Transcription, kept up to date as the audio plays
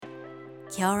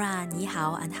Kia ora, ni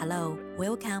hao, and hello.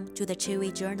 Welcome to the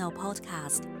Chewy Journal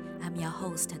podcast. I'm your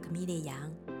host, Camille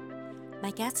Yang.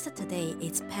 My guest today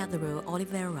is Pedro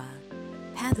Oliveira.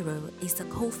 Pedro is the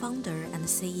co-founder and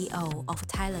CEO of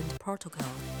Talent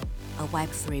Protocol, a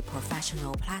Web3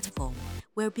 professional platform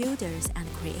where builders and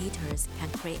creators can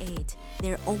create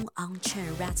their own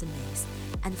on-chain resumes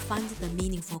and find the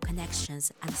meaningful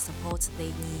connections and support they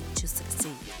need to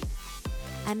succeed.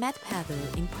 I met Pedro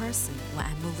in person when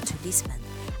I moved to Lisbon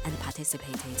and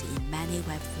participated in many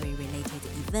Web3 related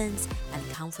events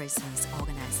and conferences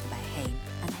organized by him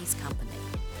and his company.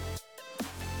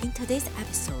 In today's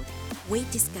episode, we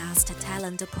discussed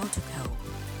Talent Protocol,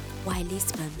 why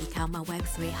Lisbon became a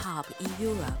Web3 hub in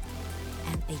Europe,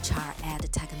 and HR ad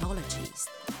technologies.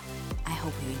 I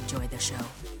hope you enjoy the show.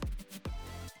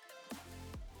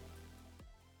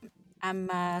 I'm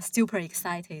super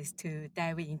excited to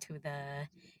dive into the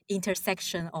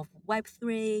intersection of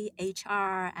Web3,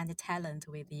 HR, and talent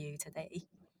with you today.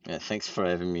 Yeah, thanks for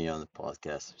having me on the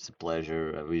podcast. It's a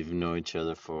pleasure. We've known each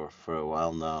other for a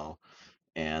while now,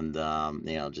 and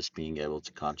just being able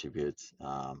to contribute,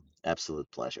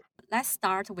 absolute pleasure. Let's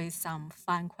start with some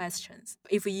fun questions.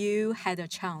 If you had a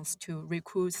chance to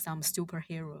recruit some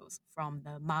superheroes from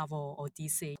the Marvel or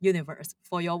DC universe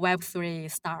for your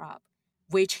Web3 startup,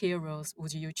 which heroes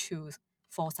would you choose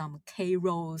for some key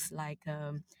roles like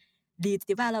lead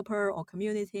developer or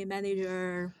community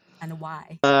manager, and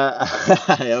why? That's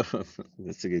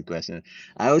a good question.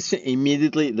 I would say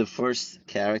immediately the first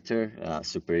character,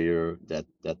 superhero that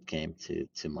came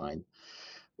to mind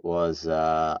was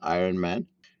Iron Man.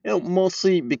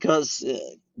 Mostly because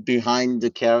behind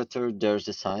the character there's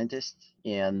a scientist,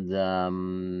 and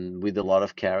with a lot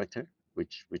of character,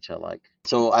 which I like.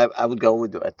 So I would go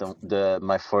with the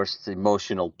my first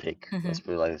emotional pick. Mm-hmm. Let's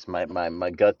put it like this. My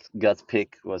gut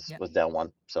pick was Yeah. was that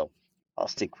one. So I'll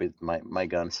stick with my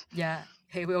guns. Yeah,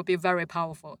 he will be very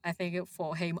powerful. I think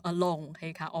for him alone,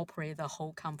 he can operate the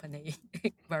whole company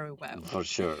very well. For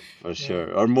sure, for Yeah,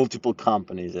 sure. Or multiple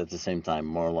companies at the same time,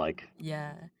 more like.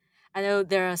 yeah. I know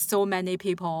there are so many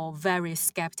people very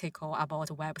skeptical about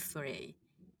Web3.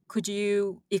 Could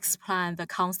you explain the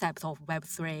concept of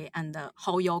Web3 and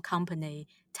how your company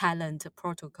Talent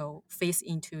Protocol fits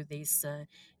into this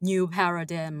new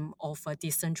paradigm of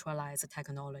decentralized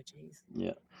technologies?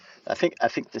 Yeah, I think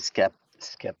the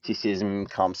skepticism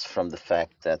comes from the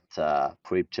fact that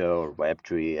crypto or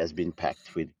Web3 has been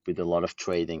packed with a lot of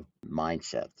trading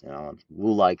mindset.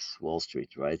 Who likes Wall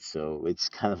Street, right? So it's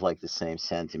kind of like the same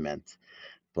sentiment,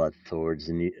 but towards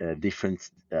a different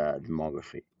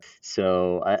demography.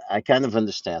 So I kind of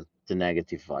understand the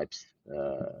negative vibes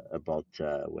about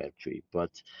Web3,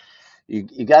 but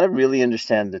you got to really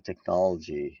understand the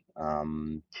technology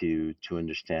to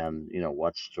understand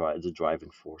what's the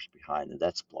driving force behind it.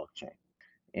 That's blockchain,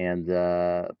 and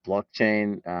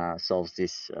blockchain solves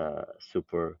this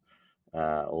super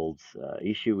old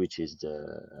issue, which is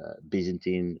the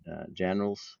Byzantine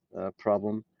generals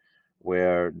problem,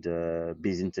 where the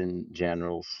Byzantine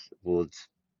generals would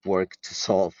work to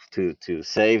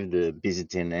save the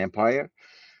Byzantine Empire,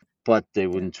 but they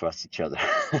Yeah. wouldn't trust each other.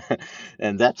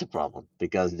 And that's a problem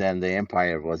because then the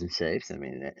empire wasn't safe. I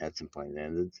mean, at some point it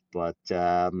ended, but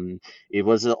it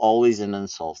was always an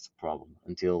unsolved problem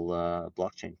until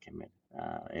blockchain came in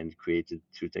and created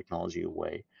through technology a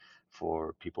way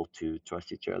for people to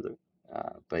trust each other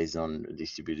based on a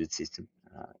distributed system.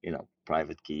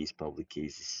 Private keys, public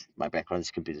keys. My background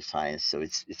is computer science, so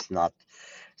it's not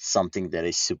something that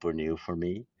is super new for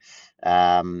me.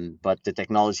 But the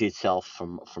technology itself,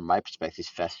 from my perspective, is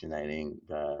fascinating.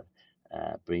 The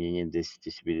bringing in this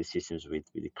distributed systems with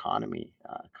economy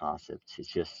concepts. It's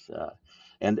just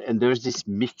and there's this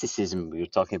mysticism. We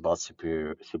were talking about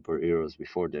superheroes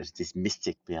before. There's this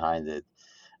mystic behind it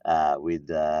with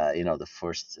the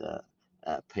first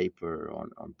paper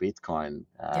on Bitcoin.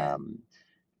 Yeah.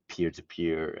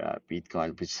 Peer-to-peer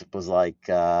Bitcoin, which was like,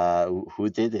 who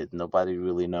did it? Nobody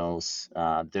really knows.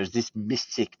 There's this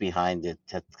mystic behind it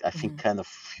that I think Mhm. kind of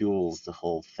fuels the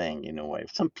whole thing in a way.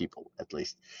 Some people, at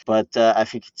least. But I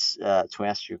think it's to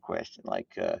answer your question,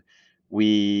 like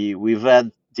we've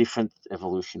had different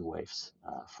evolution waves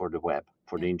for the web,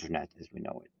 for Yeah. the internet as we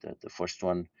know it. The first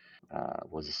one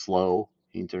was a slow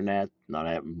internet.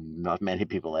 Not many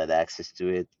people had access to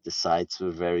it. The sites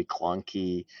were very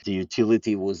clunky. The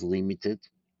utility was limited.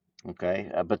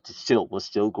 Okay, but it still was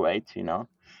still great. And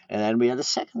then we had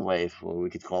a second wave, or we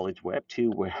could call it Web 2,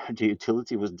 where the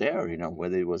utility was there.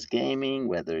 Whether it was gaming,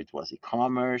 whether it was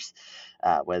e-commerce,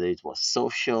 whether it was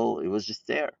social, it was just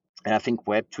there. And I think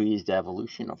Web 3 is the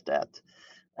evolution of that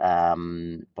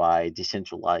by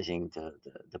decentralizing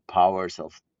the powers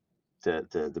of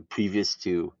the previous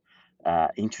two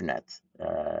internet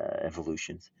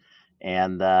evolutions.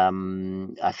 And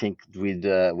I think with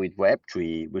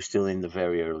Web3, we're still in the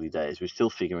very early days. We're still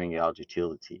figuring out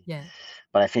utility, Yeah.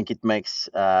 but I think it makes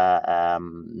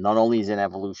not only is an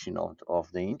evolution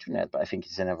of the internet, but I think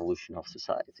it's an evolution of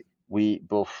society. We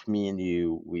both, me and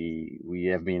you, we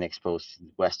have been exposed to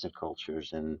Western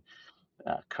cultures and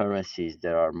currencies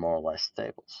that are more or less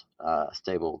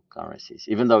stable currencies.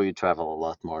 Even though you travel a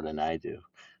lot more than I do,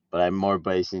 but I'm more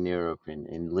based in Europe,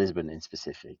 in Lisbon in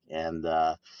specific, and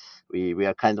we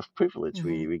are kind of privileged.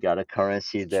 Hmm. We got a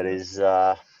currency that True. is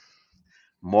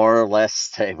more or less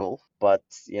stable. But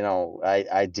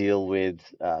I deal with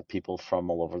people from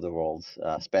all over the world,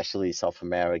 especially South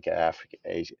America, Africa,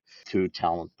 Asia, through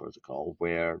Talent Protocol,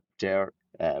 where their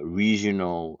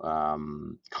regional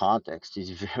context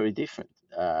is very different.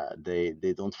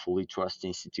 They don't fully trust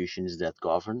institutions that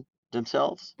govern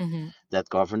themselves, Hmm. that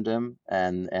govern them,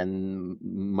 and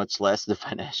much less the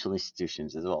financial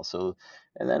institutions as well. So,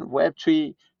 and then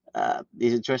Web3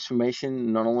 is a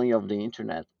transformation not only of the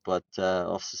internet but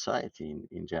of society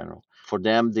in general. For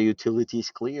them, the utility is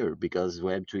clear because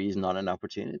Web3 is not an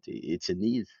opportunity; it's a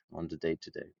need on the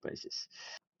day-to-day basis.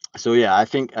 So yeah, I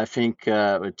think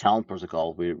with Talent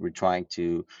Protocol, we're trying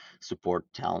to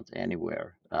support talent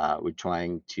anywhere. We're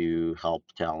trying to help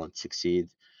talent succeed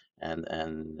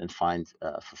and find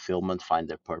fulfillment, find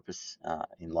their purpose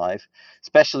in life,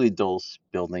 especially those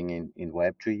building in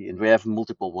Web3. And we have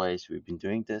multiple ways we've been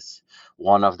doing this.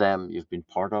 One of them you've been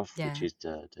part of, which Yeah. is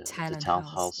the Talent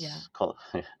house. Yeah.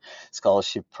 Townhouse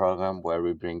scholarship program, where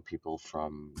we bring people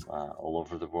from all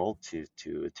over the world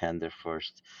to attend their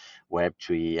first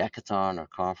Web3 hackathon or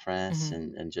conference,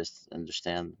 Hmm. and just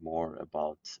understand more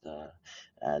about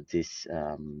this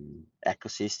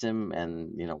ecosystem,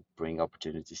 and bring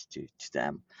opportunities to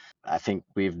them. I think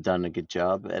we've done a good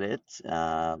job at it.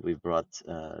 We've brought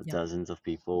Yeah. dozens of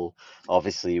people.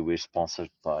 Obviously, we're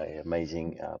sponsored by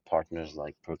amazing partners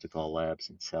like Protocol Labs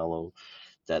and Cello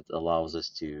that allows us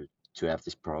to have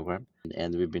this program,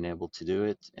 and we've been able to do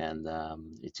it, and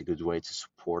it's a good way to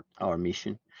support our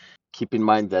mission. Keep in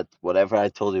mind that whatever I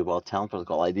told you about Talent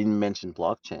Protocol, I didn't mention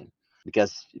blockchain,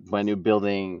 because when you're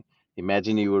building,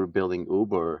 imagine you were building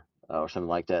Uber or something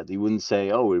like that. You wouldn't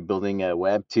say, "Oh, we're building a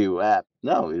Web2 app."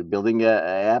 No, you're building a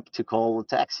app to call a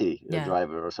taxi Yeah.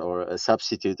 driver, or a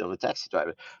substitute of a taxi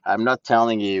driver. I'm not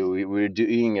telling you we're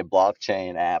doing a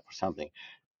blockchain app or something.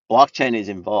 Blockchain is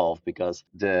involved because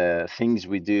the things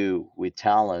we do with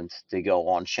talent, they go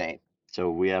on chain.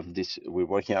 So we're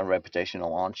working on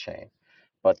reputational on chain.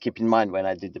 But keep in mind, when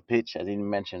I did the pitch, I didn't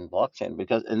mention blockchain,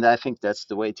 and I think that's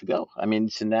the way to go. I mean,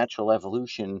 it's a natural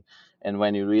evolution, and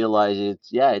when you realize it,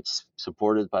 yeah, it's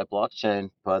supported by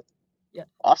blockchain, but Yeah.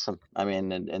 awesome. I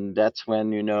mean, and that's when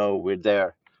we're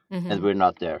there, and Hmm. we're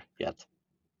not there yet.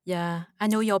 Yeah. I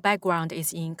know your background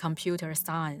is in computer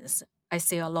science. I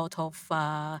see a lot of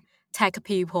tech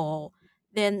people.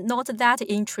 They're not that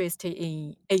interested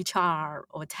in HR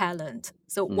or talent.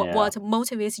 So, Yeah. what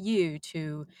motivates you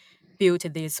to build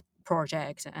this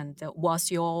project, and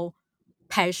what's your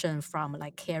passion from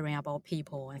like caring about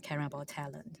people and caring about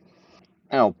talent?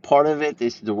 Part of it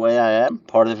is the way I am.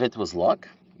 Part of it was luck.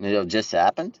 Just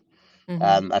happened.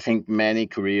 Mm-hmm. I think many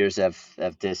careers have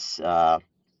this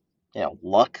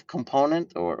luck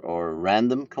component, or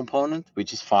random component,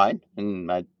 which is fine,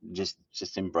 and I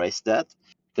just embrace that.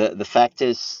 The fact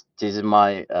is, this is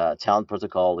my Talent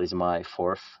Protocol is my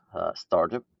fourth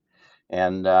startup,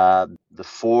 and the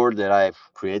four that I've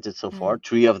created so far,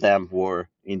 three of them were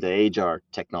in the HR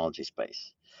technology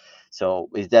space. So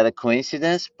is that a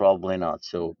coincidence? Probably not.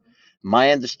 So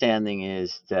my understanding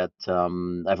is that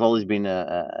I've always been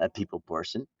a people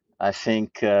person. I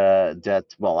think that,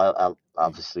 well,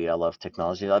 obviously I love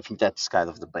technology. I think that's kind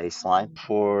of the baseline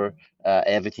for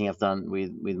everything I've done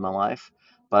with my life.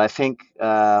 But I think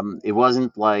it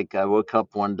wasn't like I woke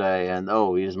up one day and,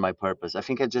 oh, here's my purpose. I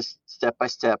think I just step by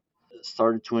step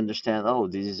started to understand, oh,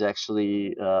 this is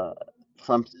actually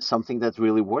something that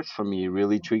really works for me,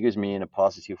 really triggers me in a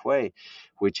positive way,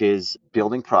 which is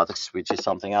building products, which is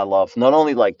something I love. Not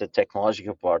only like the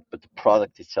technological part, but the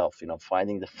product itself.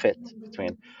 Finding the fit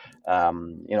between,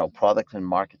 product and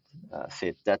market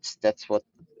fit. That's what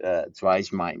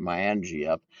drives my energy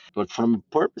up. But from a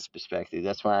purpose perspective,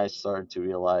 that's when I started to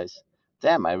realize,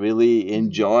 damn, I really Mm-hmm.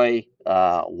 enjoy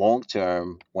long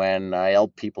term when I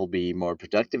help people be more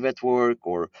productive at work,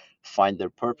 or find their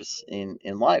purpose in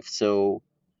life. So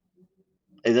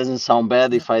it doesn't sound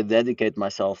bad Yeah. if I dedicate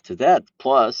myself to that.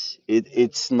 Plus,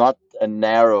 it's not a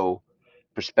narrow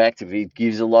perspective. It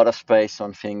gives a lot of space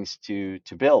on things to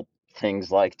build,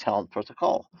 things like Talent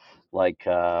Protocol. Like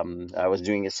I was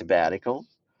doing a sabbatical,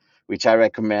 which I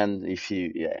recommend if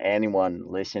you anyone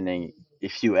listening,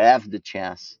 if you have the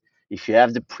chance, if you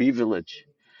have the privilege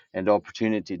and the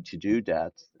opportunity to do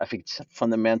that, I think it's a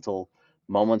fundamental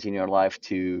moment in your life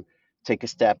to take a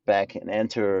step back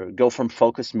and go from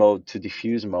focus mode to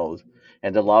diffuse mode,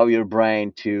 and allow your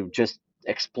brain to just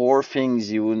explore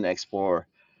things you wouldn't explore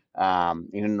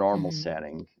in a normal Hmm.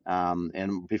 setting.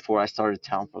 And before I started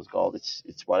Town Plus Gold,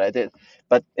 it's what I did.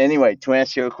 But anyway, to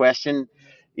answer your question,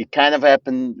 it kind of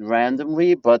happened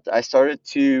randomly, but I started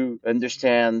to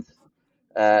understand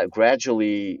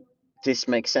gradually this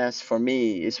makes sense for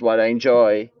me, is what I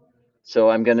enjoy. So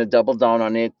I'm going to double down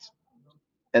on it.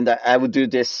 And I would do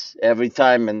this every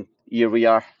time. And here we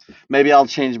are. Maybe I'll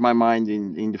change my mind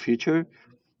in the future,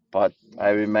 but I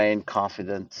remain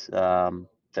confident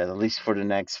that at least for the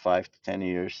next 5 to 10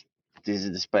 years, this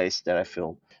is the space that I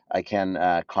feel I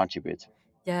can contribute.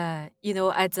 Yeah,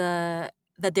 at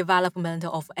the development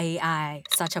of AI,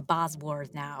 such a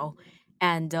buzzword now,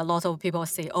 and a lot of people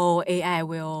say, "Oh, AI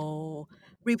will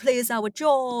replace our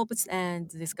jobs, and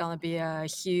there's gonna be a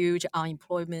huge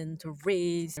unemployment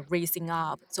rate raising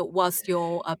up." So, what's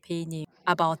your opinion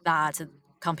about that?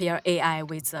 Compare AI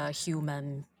with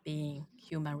human being,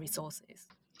 human resources.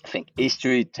 I think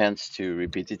history tends to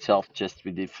repeat itself just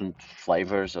with different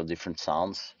flavors or different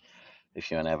sounds, if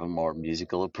you want to have a more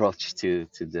musical approach to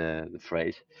the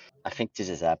phrase. I think this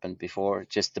has happened before.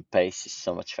 Just the pace is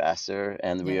so much faster,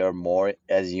 and we Yeah. are more,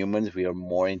 as humans, we are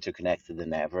more interconnected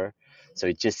than ever. So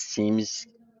it just seems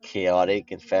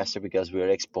chaotic and faster because we are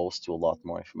exposed to a lot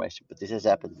more information. But this has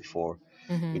happened before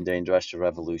Mm-hmm. in the industrial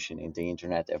revolution, in the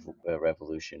internet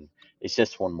revolution. It's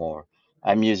just one more.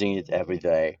 I'm using it every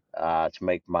day to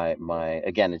make my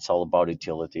again. It's all about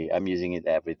utility. I'm using it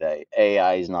every day.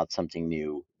 AI is not something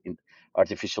new.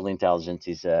 Artificial intelligence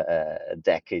is a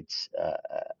decades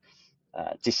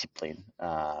discipline.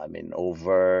 I mean,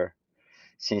 over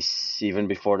since even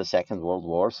before the Second World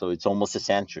War, so it's almost a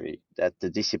century that the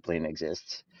discipline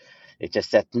exists. It's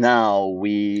just that now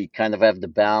we kind of have the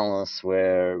balance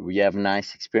where we have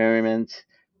nice experiments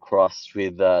crossed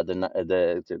with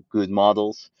the good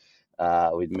models,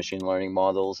 with machine learning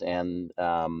models, and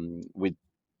with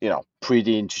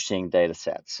pretty interesting data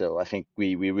sets. So I think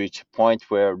we reach a point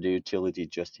where the utility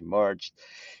just emerged,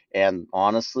 and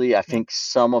honestly, I Yeah. think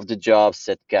some of the jobs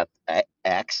that got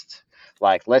axed,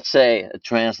 like let's say a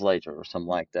translator or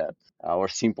something like that, or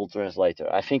simple translator,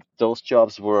 I think those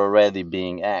jobs were already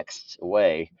being axed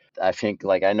away. I think,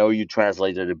 like, I know you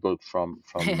translated a book from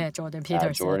Jordan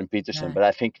Peterson. Jordan Peterson, Yeah. but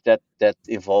I think that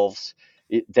involves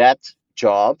that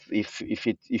job.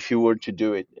 If you were to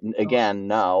do it again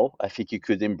now, I think you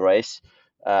could embrace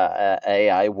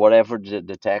AI, whatever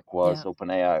the tech was, Yeah.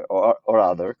 OpenAI or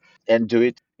other, and do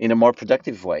it in a more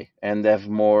productive way and have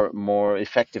more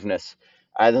effectiveness.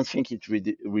 I don't think it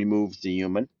removes the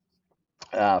human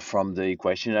from the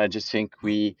equation. I just think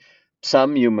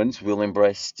some humans will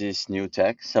embrace this new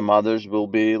tech, some others will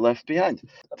be left behind.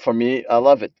 For me, I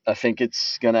love it. I think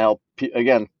it's gonna help.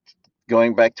 Again,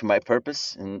 going back to my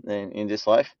purpose in this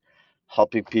life,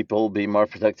 helping people be more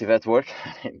productive at work.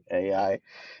 AI,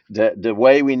 the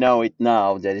way we know it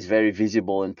now, that is very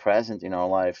visible and present in our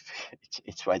life.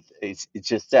 It's right. It's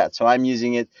just that. So I'm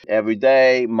using it every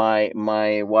day.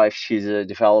 My wife, she's a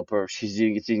developer. She's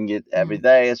using it every Mm.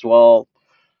 day as well.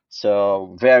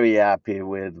 So very happy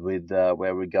with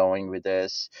where we're going with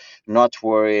this. Not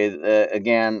worried.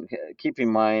 Again, keep in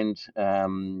mind,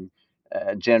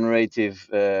 generative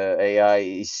AI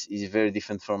is very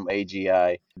different from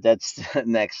AGI. That's the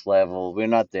next level.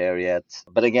 We're not there yet.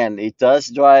 But again, it does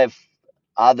drive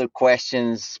other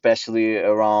questions, especially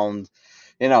around,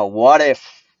 what if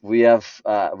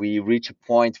we reach a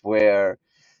point where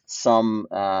some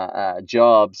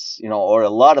jobs, or a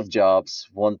lot of jobs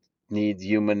won't need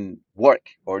human work,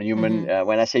 or human, Mm-hmm.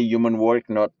 when I say human work,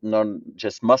 not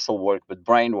just muscle work but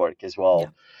brain work as Yeah. well.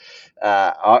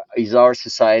 Is our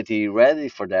society ready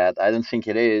for that? I don't think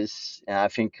it is. And I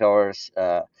think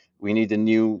we need a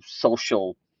new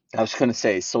social, I was going to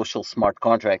say social smart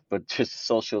contract, but just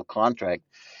social contract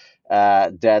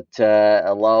that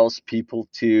allows people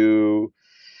to,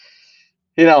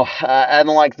 I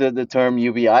don't like the term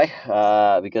UBI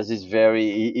because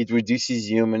it reduces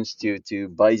humans to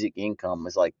basic income.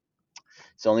 It's like,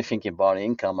 it's only thinking about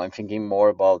income. I'm thinking more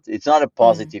about, it's not a Mm.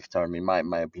 positive term in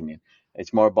my opinion.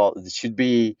 It's more about, it should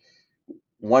be,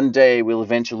 one day we'll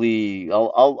eventually,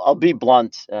 I'll be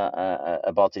blunt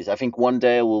about this. I think one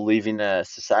day we'll live in a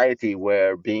society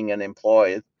where being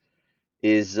unemployed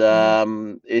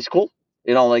Mm. is cool.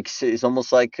 Like it's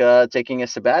almost like taking a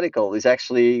sabbatical is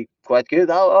actually quite good.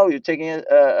 Oh, you're taking it.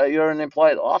 You're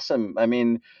unemployed. Awesome. I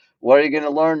mean, what are you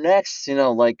gonna learn next?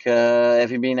 Like,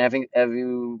 have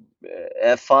you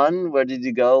have fun? Where did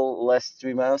you go last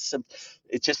 3 months?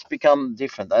 It just become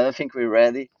different. I don't think we're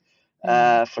ready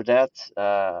Mm. for that.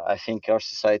 I think our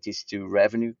society is too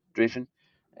revenue driven,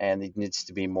 and it needs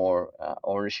to be more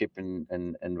ownership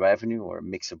and revenue, or a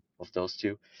mix of those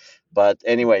two. But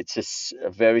anyway, it's just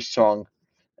a very strong,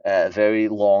 very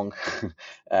long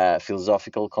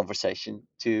philosophical conversation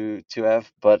to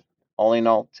have. But all in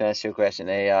all, to answer your question,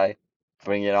 AI,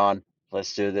 bring it on.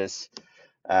 Let's do this.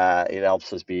 It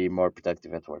helps us be more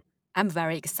productive at work. I'm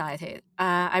very excited.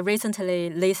 I recently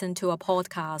listened to a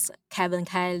podcast. Kevin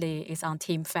Kelly is on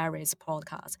Tim Ferriss'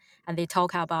 podcast, and they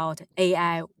talk about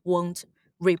AI won't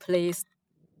replace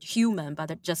human, but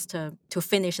just to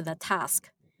finish the task.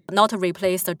 Not to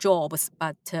replace the jobs,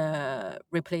 but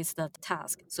replace the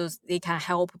task. So they can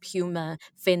help human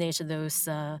finish those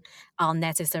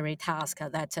unnecessary tasks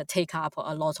that take up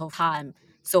a lot of time.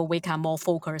 So we can more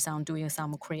focus on doing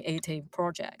some creative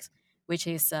projects, which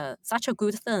is such a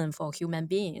good thing for human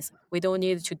beings. We don't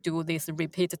need to do this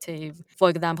repetitive, for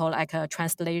example, like a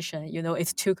translation. It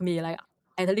took me like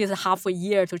at least half a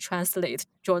year to translate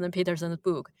Jordan Peterson's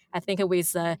book. I think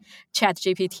with Chat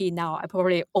GPT now, I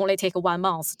probably only take 1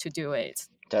 month to do it.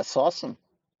 That's awesome.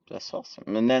 That's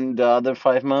awesome. And then the other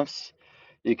 5 months,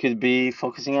 you could be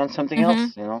focusing on something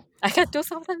Mm-hmm. else. I can do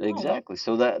something more. Exactly.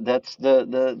 So that's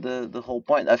the whole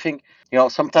point. I think,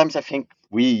 sometimes I think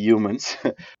we humans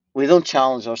we don't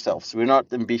challenge ourselves. We're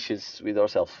not ambitious with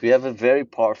ourselves. We have a very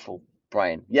powerful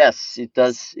brain. Yes, it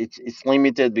does. It's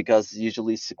limited because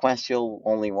usually it's sequential,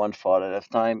 only one thought at a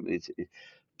time.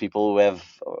 People who have,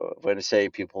 when I say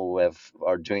people who have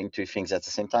are doing two things at the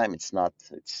same time, it's not.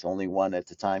 It's only one at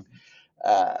a time.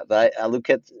 But I look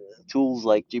at tools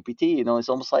like GPT. It's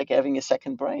almost like having a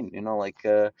second brain.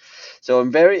 So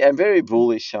I'm very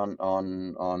bullish on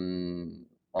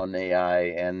AI,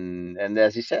 and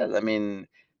as you said, I mean,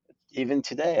 even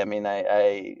today, I mean,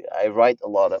 I write a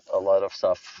lot of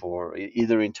stuff for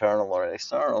either internal or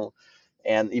external,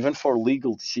 and even for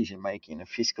legal decision making and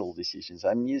fiscal decisions,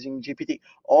 I'm using GPT.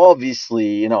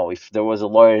 Obviously, if there was a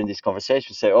lawyer in this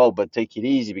conversation, say, "Oh, but take it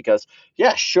easy," because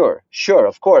yeah, sure,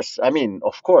 of course. I mean,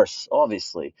 of course,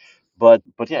 obviously, but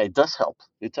yeah, it does help.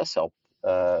 It does help.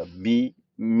 Be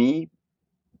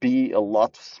a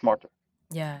lot smarter.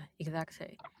 Yeah,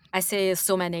 exactly. I see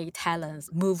so many Italians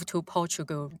move to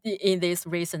Portugal in these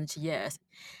recent years.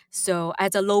 So,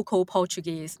 as a local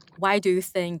Portuguese, why do you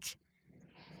think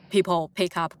people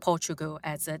pick up Portugal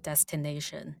as a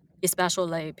destination,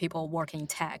 especially people working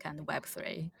tech and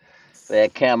Web3? Yeah,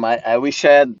 Cam, I wish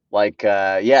I had like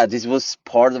yeah, this was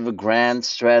part of a grand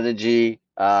strategy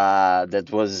that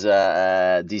was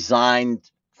designed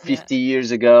Yeah, 50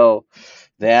 years ago.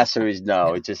 The answer is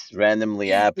no. It just randomly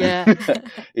happened. yeah.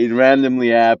 It randomly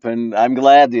happened. I'm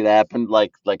glad it happened.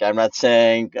 Like I'm not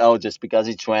saying, oh, just because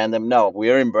it's random. No,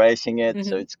 we're embracing it,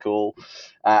 so Hmm. it's cool.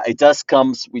 It does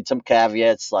comes with some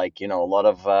caveats, like a lot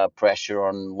of pressure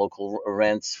on local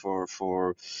rents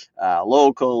for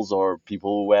locals or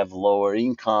people who have lower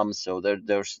incomes. So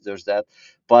there's that.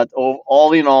 But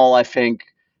all in all, I think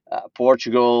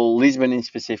Portugal, Lisbon in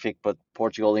specific, but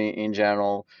Portugal in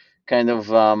general, kind of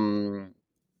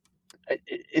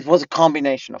it was a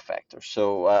combination of factors. So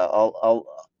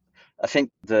I think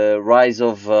the rise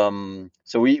of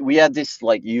so we had this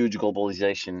like huge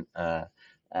globalization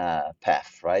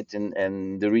path, right?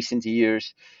 And the recent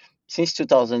years since Mm.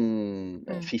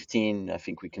 2015, I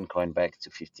think we can coin back to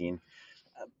 15.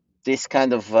 This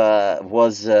kind of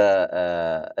was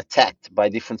attacked by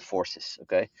different forces.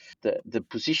 Okay, the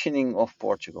positioning of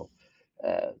Portugal,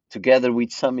 together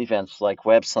with some events like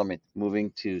Web Summit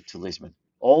moving to Lisbon,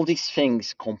 all these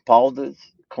things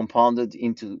compounded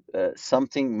into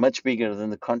something much bigger than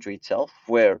the country itself,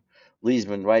 where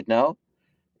Lisbon right now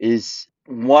is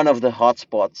one of the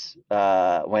hotspots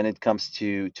when it comes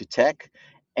to tech,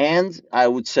 and I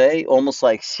would say almost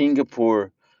like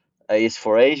Singapore is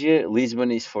for Asia,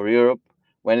 Lisbon is for Europe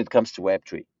when it comes to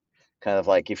Web3. Kind of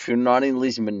like if you're not in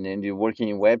Lisbon and you're working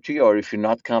in Web3, or if you're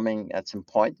not coming at some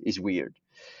point, is weird.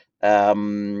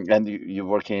 And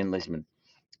you're working in Lisbon.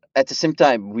 At the same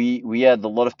time, we had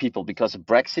a lot of people because of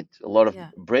Brexit, a lot of Yeah.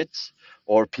 Brits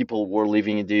or people were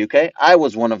living in the UK. I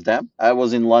was one of them. I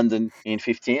was in London in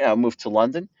 15. I moved to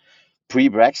London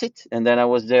pre-Brexit, and then I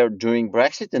was there during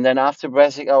Brexit, and then after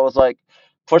Brexit, I was like,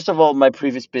 first of all, my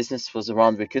previous business was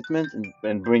around recruitment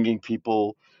and bringing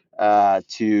people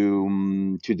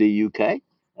to the UK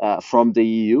from the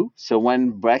EU. So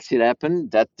when Brexit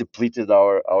happened, that depleted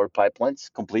our pipelines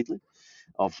completely.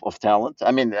 of talent.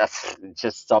 I mean, that's it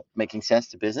just stopped making sense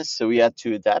to business, so we had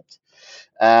to adapt.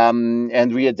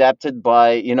 And we adapted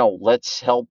by, let's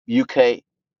help UK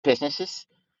businesses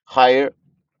hire,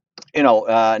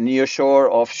 nearshore,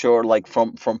 offshore, like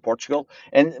from Portugal,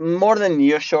 and more than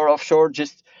nearshore, offshore,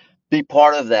 just be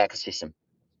part of the ecosystem.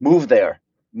 Move there,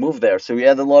 move there. So we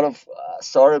had a lot of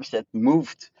startups that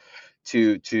moved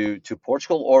to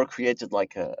Portugal or created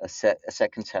like a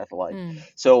second satellite. Mm.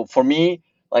 So for me,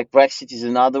 like Brexit is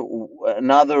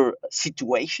another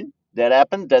situation that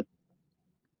happened that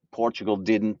Portugal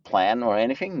didn't plan or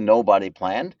anything. Nobody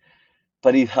planned,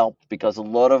 but it helped because a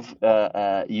lot of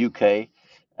UK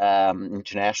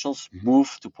internationals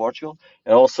moved to Portugal,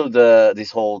 and also this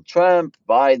whole Trump,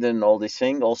 Biden, all this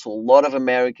thing. Also, a lot of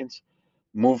Americans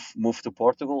move to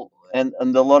Portugal, and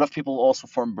a lot of people also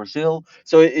from Brazil.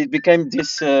 So it became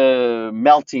this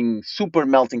super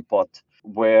melting pot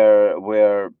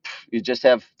where you just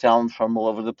have talent from all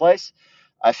over the place.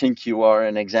 I think you are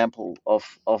an example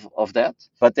of that.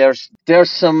 But there's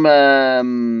some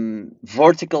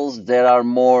verticals that are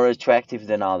more attractive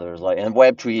than others, like, and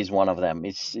Web3 is one of them.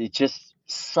 It just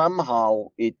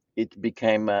somehow it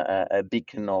became a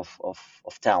beacon of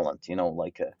talent.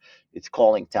 Like it's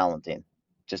calling talent in,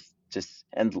 just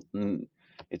and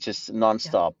it's just Yeah.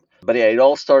 nonstop. But yeah, it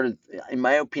all started, in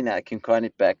my opinion. I can connect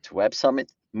it back to Web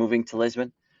Summit, moving to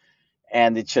Lisbon,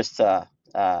 and it's just a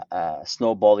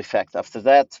snowball effect after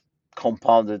that,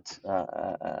 compounded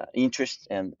interest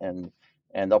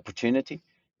and opportunity,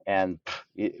 and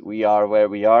we are where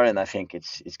we are, and I think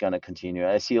it's going to continue.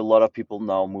 I see a lot of people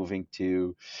now moving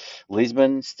to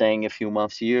Lisbon, staying a few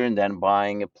months here, and then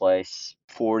buying a place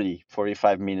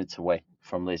 40-45 minutes away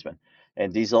from Lisbon.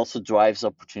 And this also drives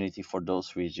opportunity for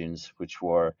those regions which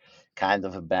were kind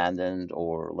of abandoned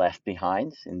or left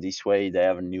behind. In this way, they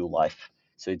have a new life.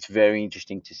 So it's very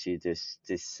interesting to see this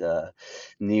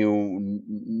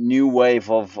new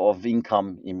wave of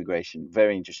income immigration.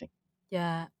 Very interesting.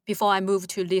 Yeah. Before I moved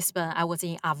to Lisbon, I was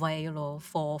in Aveiro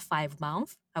for 5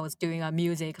 months. I was doing a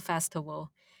music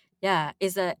festival. Yeah,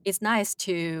 it's nice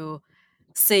to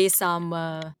see some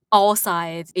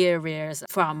outside areas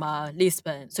from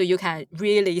Lisbon, so you can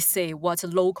really see what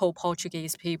local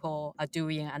Portuguese people are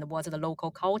doing and what's the local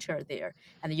culture there,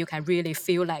 and you can really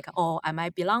feel like, oh, I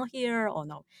might belong here or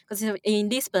no. Because in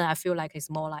Lisbon, I feel like it's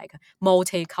more like a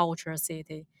multicultural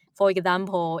city. For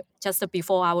example, just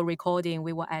before our recording,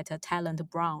 we were at a talent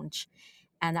brunch,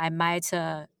 and I met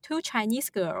two Chinese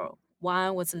girls.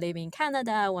 One was living in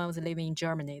Canada, one was living in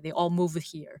Germany. They all moved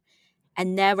here. I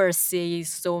never see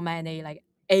so many like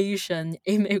Asian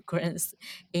immigrants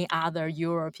in other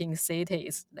European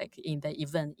cities, like in the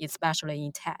event, especially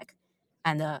in tech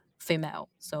and female.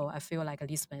 So I feel like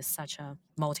Lisbon is such a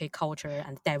multicultural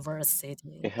and diverse It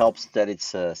city. helps that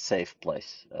it's a safe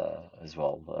place as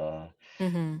well.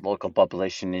 Hmm. Local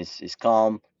population is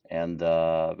calm, and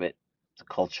the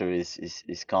culture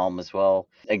is calm as well.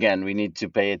 Again, we need to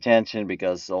pay attention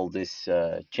because all these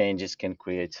changes can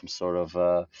create some sort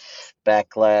of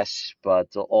backlash.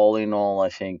 But all in all, I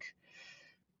think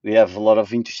we have a lot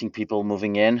of interesting people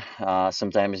moving in.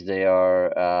 Sometimes they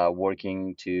are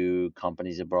working to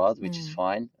companies abroad, which is Mm.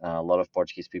 fine. A lot of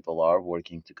Portuguese people are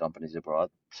working to companies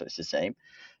abroad, so it's the same.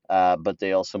 But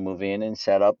they also move in and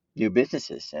set up new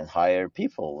businesses and hire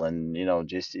people, and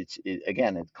just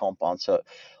again, it compounds. So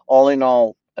all in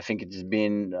all, I think it has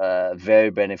been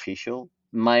very beneficial.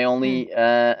 My Mm. only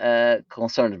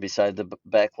concern, beside the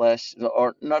backlash,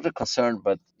 or not a concern,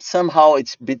 but somehow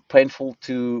it's a bit painful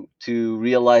to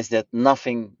realize that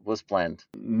nothing was planned.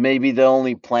 Maybe the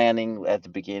only planning at the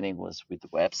beginning was with the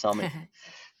Web Summit,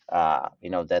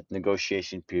 that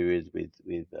negotiation period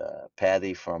with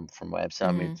Paddy from Web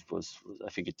Summit Hmm. was, I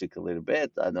think it took a little bit.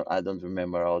 I don't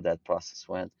remember how that process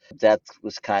went. That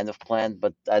was kind of planned,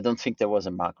 but I don't think there was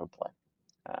a macro plan.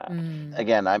 Uh, Mm.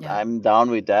 Again, I'm Yeah, I'm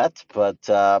down with that, but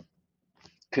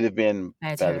could have been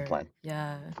better better. planned.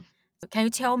 Yeah. Can you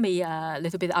tell me a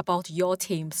little bit about your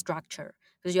team structure?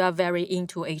 Because you are very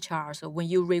into HR. So when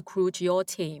you recruit your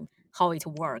team, how it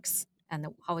works and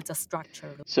how is the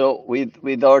structure? So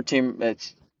with our team,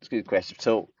 it's a good question.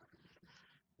 So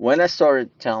when I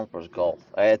started Talent Protocol,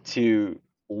 I had to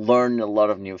learn a lot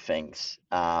of new things.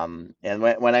 And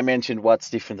when I mentioned what's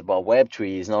different about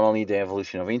Web3 is not only the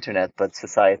evolution of internet, but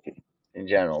society in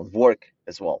general, work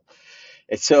as well.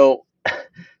 And so,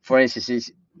 for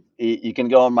instance, you can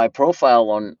go on my profile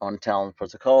on Talent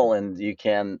Protocol, and you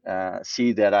can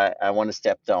see that I want to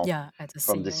step down Yeah, as a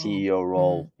from the CEO. CEO Mm.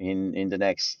 role in the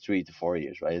next 3 to 4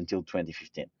 years, right, until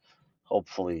 2015.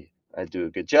 Hopefully I do a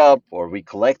good Yeah. job, or we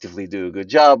collectively do a good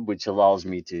job, which allows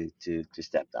me to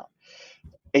step down.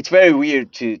 it's very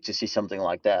weird to see something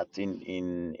like that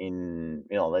in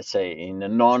let's say in a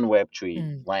non Web3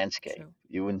 Mm. landscape. True.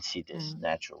 You wouldn't see this Mm.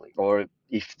 naturally, or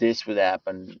if this would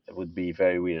happen, it would be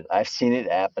very weird. I've seen it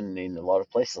happen in a lot of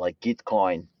places, like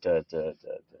Gitcoin. The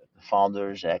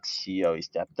founders, ex CEO, he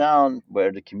stepped down,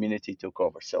 where the community took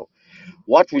over. So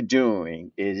what we're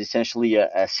doing is essentially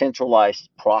a centralized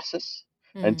process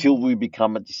until Mm. we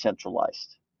become a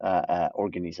decentralized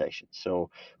organization. So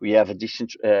we have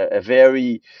a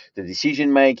very the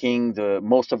decision making, the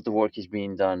most of the work is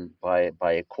being done by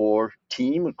a core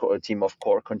team, a team of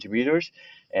core contributors,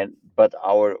 and but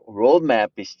our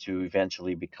roadmap is to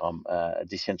eventually become a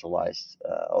decentralized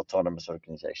autonomous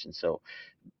organization. So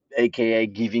aka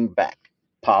giving back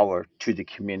power to the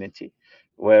community,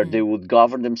 where they Mm. would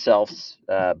govern themselves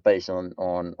based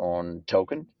on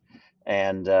token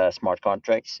and smart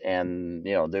contracts, and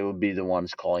they will be the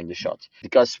ones calling the shots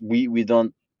because we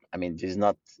don't. I mean, this is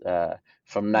not uh,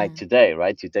 from night Mm. to day,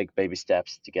 right? You take baby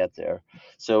steps to get there.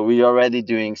 So we're already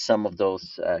doing some of those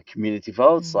community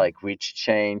votes, Mm. like which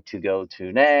chain to go to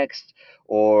next,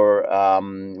 or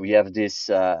we have this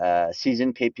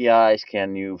season KPIs.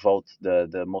 Can you vote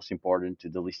the most important to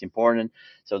the least important?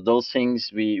 So those things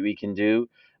we can do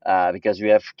because we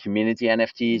have community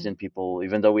NFTs Mm. and people,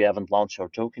 even though we haven't launched our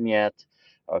token yet,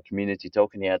 our community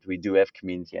token yet, we do have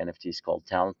community NFTs called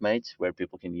Talent Mates, where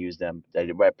people can use them. They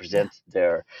Yeah. represent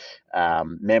their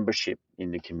membership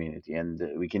in the community, and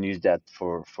we can use that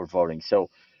for voting. So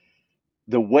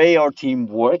the way our team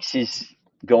works is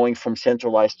going from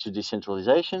centralized to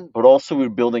decentralization, but also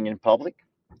we're building in public.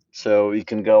 So you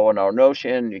can go on our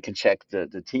Notion, you can check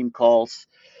the team calls.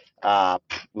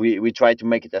 We try to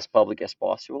make it as public as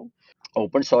possible,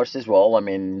 open source as well. I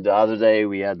mean, the other day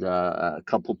we had a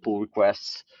couple pull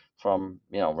requests from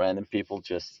random people.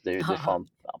 Just they found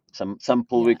some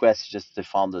pull Yeah. requests. Just they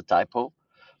found a typo,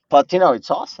 but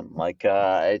it's awesome. Like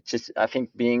it's just I think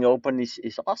being open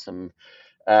is awesome.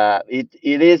 It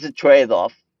is a trade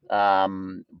off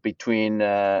between.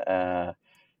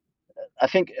 I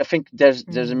think there's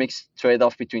a Mm. mixed trade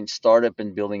off between startup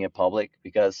and building a public,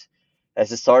 because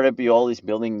as a startup you're always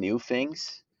building new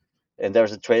things, and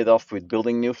there's a trade-off with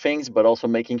building new things but also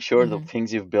making sure the Mm.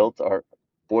 things you've built are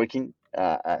working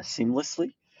seamlessly.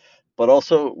 But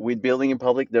also with building in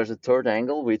public there's a third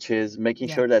angle, which is making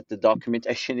Yeah. sure that the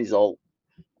documentation is all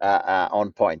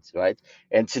on point, right?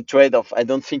 And it's a trade-off. I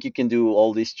don't think you can do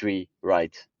all these three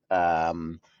right.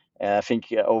 And I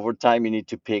think over time you need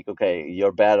to pick, okay,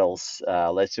 your battles.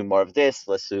 Let's do more of this,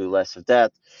 let's do less of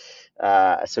that.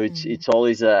 So it's Mm. it's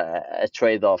always a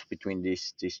trade-off between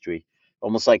these three,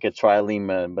 almost like a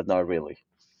trilemma, but not really.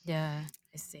 Yeah,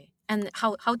 I see. And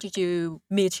how did you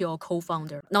meet your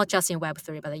co-founder? Not just in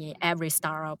Web3, but in every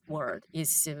startup world,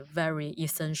 it's very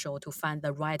essential to find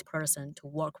the right person to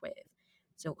work with.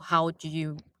 So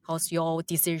how's your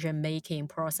decision making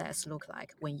process look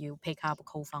like when you pick up Yeah,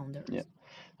 co-founders?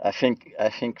 I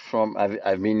think from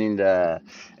I've been in the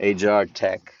HR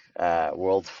tech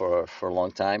world for a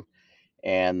long time,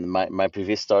 and my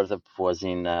previous startup was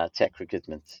in tech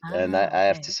recruitment. And I, Ah, I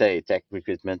have to okay. say, tech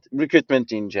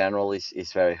recruitment in general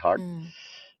is very hard. Mm.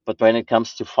 But when it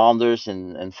comes to founders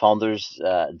and founders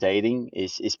dating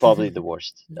is probably the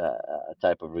worst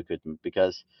type of recruitment,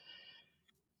 because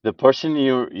the person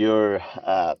you're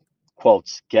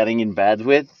quotes getting in bed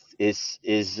with is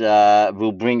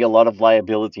will bring a lot of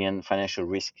liability and financial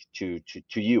risk to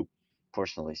you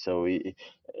personally. So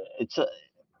it's a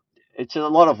it's a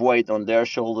lot of weight on their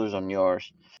shoulders, on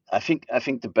yours. I think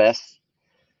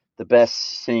the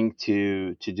best thing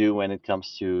to do when it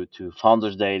comes to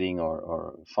founders dating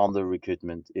or founder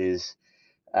recruitment is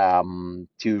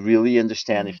to really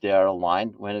understand Mm. if they are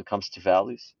aligned when it comes to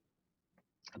values.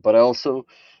 But also,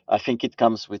 I think it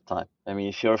comes with time. I mean,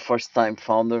 if you're a first time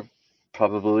founder,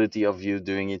 probability of you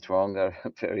doing it wrong are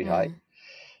very high.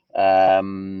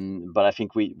 Mm. But I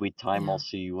think with time Yeah.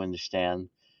 also you understand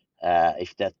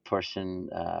if that person,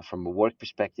 from a work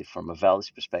perspective, from a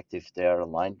values perspective, they are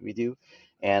aligned with you,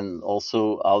 and also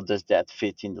how does that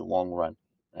fit in the long run.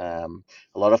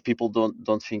 A lot of people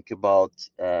don't think about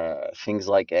things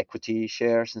like equity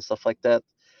shares and stuff like that,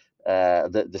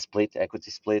 the split,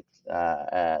 equity split.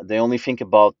 They only think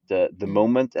about the Mm.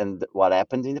 moment and what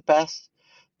happened in the past,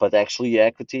 but actually,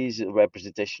 equity is a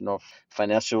representation of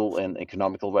financial and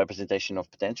economical representation of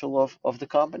potential of the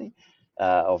company,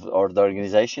 of or the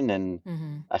organization. And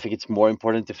Mm-hmm. I think it's more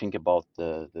important to think about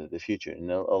the future.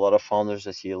 A lot of founders,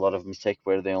 I see a lot of mistake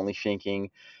where they're only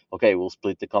thinking, okay, we'll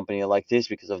split the company like this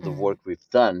because of the Mm. work we've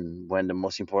done, when the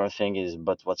most important thing is,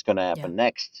 but what's going to Yeah. happen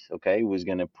next? Okay, who's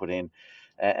going to put in,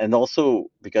 and also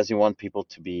because you want people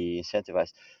to be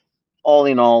incentivized. all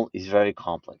in all is very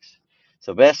complex.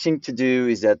 So best thing to do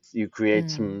is that you create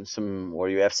Mm. some or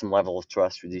you have some level of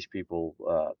trust with these people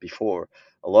before.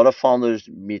 A lot of founders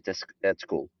meet at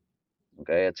school.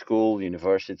 Okay, at school,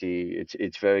 university,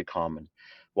 it's very common.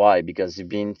 Why? Because you've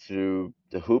been through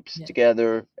the hoops Yeah.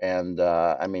 together, and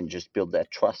I mean, just build that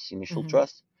trust, initial Hmm.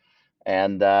 trust.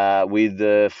 And with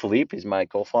Philippe, is my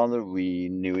co-founder. We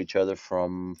knew each other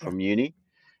Yeah. from uni,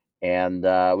 and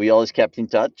we always kept in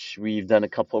touch. We've done a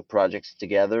couple of projects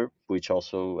together, which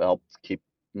also helped keep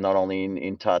not only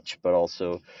in touch but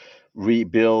also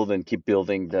rebuild and keep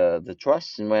building the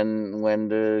trust. And when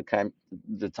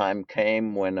the time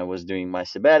came when I was doing my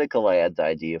sabbatical, I had the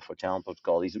idea for Talent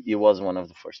Protocol. He was one of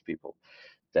the first people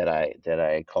that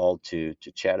I called to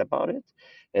chat about it.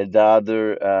 And the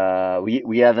other,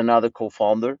 we had another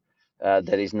co-founder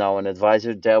that is now an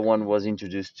advisor. That one was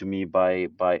introduced to me by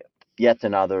yet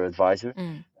another advisor,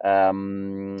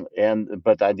 Mm. and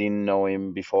but I didn't know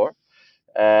him before.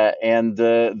 And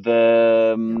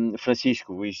Yeah.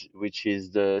 Francisco, which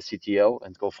is the CTO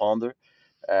and co-founder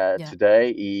Yeah.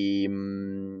 today,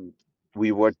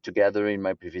 we worked together in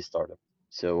my previous startup,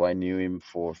 so I knew him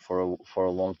for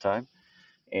a long time,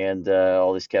 and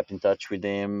always kept in touch with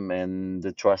him, and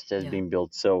the trust has Yeah. been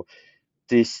built. So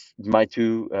this my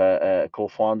two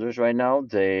co-founders right now,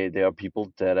 they are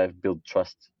people that I've built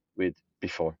trust with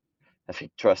before. I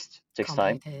think trust takes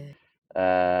time. Completely.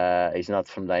 It's not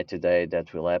from night to day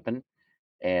that will happen.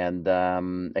 And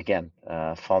again,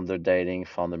 founder dating,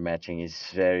 founder matching is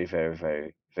very, very,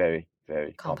 very, very,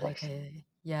 very complex. Complicated.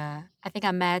 Yeah. I think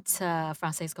I met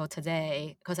Francisco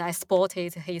today because I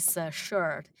spotted his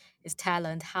shirt, his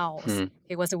talent house.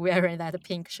 He was wearing that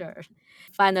pink shirt.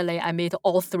 Finally, I meet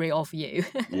all three of you.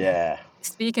 Yeah.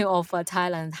 Speaking of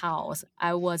Thailand house,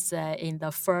 I was in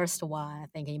the first one, I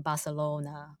think in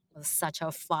Barcelona. It was such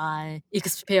a fun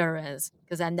experience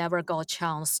because I never got a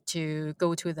chance to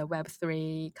go to the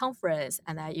Web3 conference,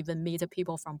 and I even meet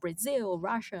people from Brazil,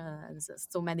 Russia, and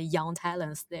so many young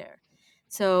talents there.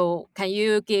 So, can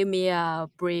you give me a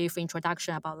brief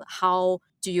introduction about how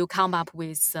do you come up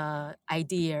with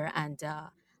idea and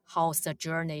how's the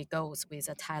journey goes with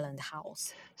a talent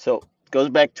house? So it goes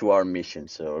back to our mission.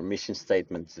 So our mission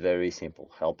statement is very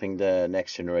simple: helping the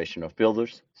next generation of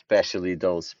builders, especially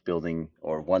those building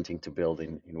or wanting to build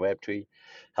in Web3,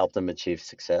 help them achieve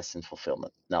success and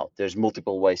fulfillment. Now, there's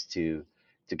multiple ways to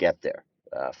get there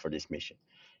for this mission.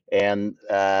 And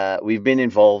we've been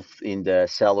involved in the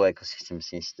Celo ecosystem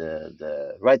since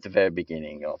the right the very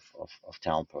beginning of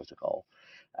Talent Protocol,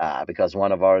 because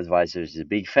one of our advisors is a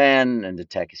big fan and the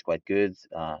tech is quite good.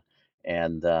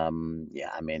 And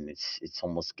yeah, I mean it's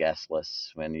almost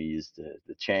gasless when you use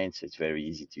the chain, so it's very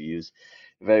easy to use,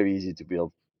 very easy to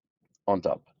build on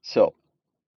top. So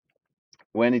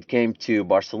when it came to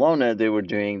Barcelona, they were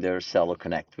doing their Celo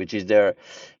Connect, which is their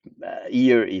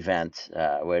year event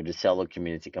where the Celo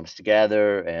community comes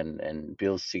together and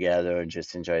builds together and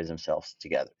just enjoys themselves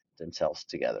together.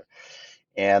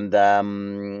 And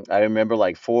I remember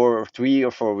like 3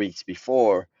 or 4 weeks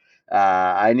before,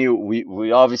 I knew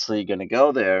we obviously gonna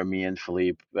go there, me and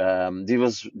Philippe.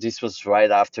 This was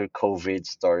right after COVID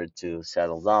started to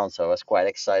settle down, so I was quite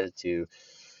excited to,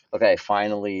 okay,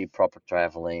 finally proper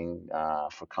traveling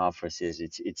for conferences.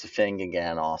 It's a thing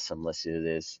again. Awesome, let's do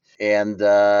this. And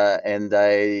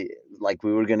I, like,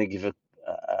 we were gonna give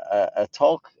a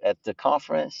talk at the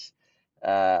conference,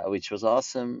 which was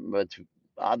awesome. But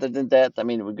other than that, I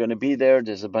mean, we're gonna be there.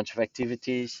 There's a bunch of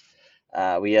activities.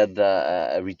 We had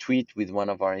a retreat with one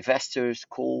of our investors.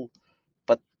 Cool,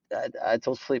 but I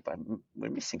told Flip, we're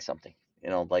missing something.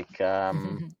 Like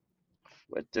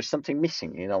there's something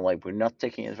missing. Like we're not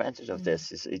taking advantage of Mm.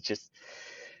 this. It's just,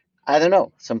 I don't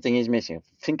know, something is missing.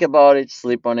 Think about it,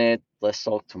 sleep on it. Let's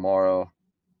talk tomorrow.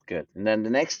 Good. And then the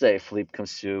next day, Philippe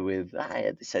comes through with, I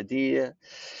had this idea.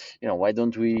 Why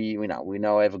don't we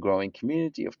now have a growing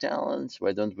community of talents.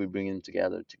 Why don't we bring them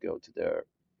together to go to their,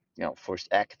 first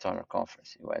hackathon or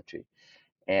conference in Web3?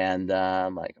 And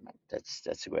I'm like, "Man,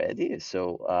 that's a great idea.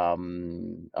 So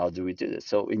how do we do this?"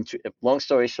 So long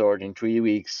story short, in 3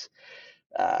 weeks,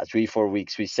 3 4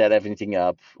 weeks, we set everything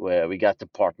up where we got the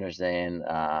partners in,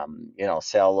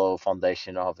 Cello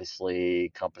Foundation,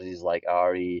 obviously, companies like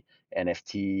Ari,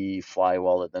 NFT, Fly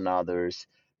Wallet, and others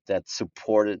that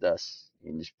supported us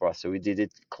in this process. We did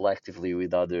it collectively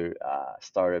with other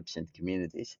startups and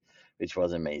communities, which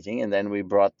was amazing. And then we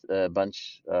brought a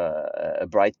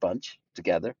bright bunch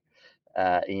together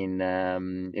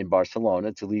in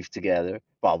Barcelona to live together.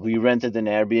 Well, we rented an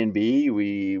Airbnb.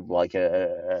 We like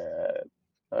a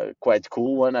quite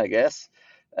cool one, I guess.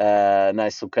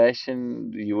 Nice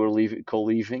location. You were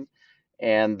co-living,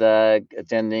 and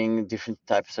attending different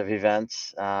types of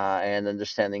events and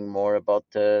understanding more about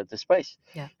the space.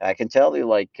 Yeah. I can tell you,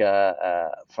 like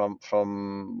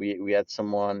from we had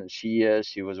someone.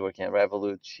 She was working at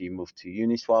Revolut. She moved to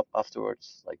Uniswap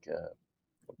afterwards, like a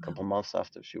couple Wow. months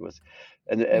after she was,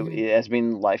 and Hmm. it has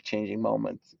been life-changing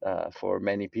moment for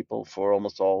many people, for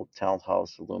almost all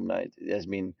Townhouse alumni. It has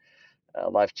been a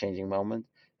life-changing moment.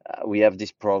 We have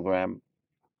this program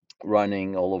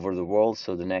running all over the world.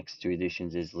 So the next two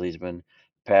editions is Lisbon,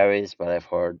 Paris, but I've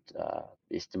heard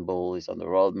Istanbul is on the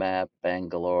roadmap,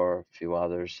 Bangalore, a few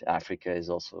others. Africa is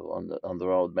also on the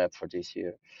roadmap for this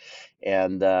year.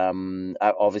 And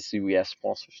obviously, we have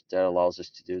sponsors that allows us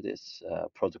to do this.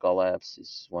 Protocol Labs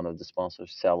is one of the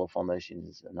sponsors. Cello Foundation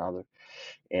is another.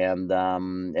 And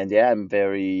yeah, I'm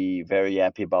very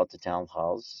happy about the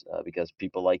townhouse because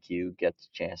people like you get the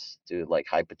chance to, like,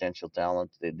 high potential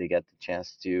talent. They get the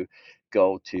chance to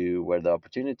go to where the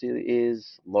opportunity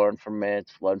is, learn from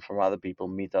it, learn from other people,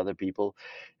 meet other people,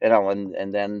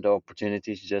 and then the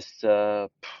opportunities just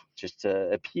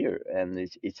appear, and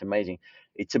it's amazing.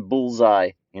 It's a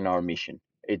bullseye in our mission.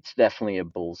 It's definitely a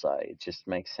bullseye. It just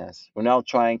makes sense. We're now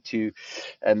trying to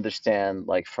understand,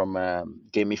 like, from a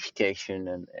gamification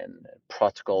and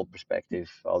protocol perspective,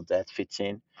 how that fits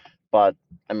in. But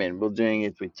I mean, we're doing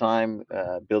it with time.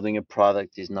 Building a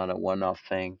product is not a one-off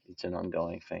thing; it's an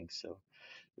ongoing thing. So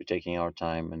we're taking our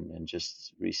time and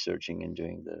just researching and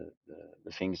doing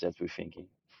the things that we're thinking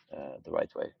the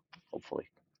right way, hopefully.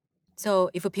 So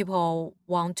if people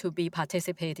want to be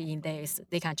participate in this,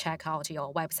 they can check out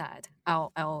your website.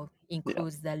 I'll Yeah,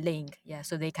 include the link. Yeah,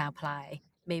 so they can apply.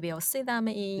 Maybe I'll see them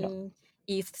yeah, in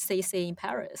ETHCC in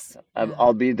Paris. yeah. Yeah.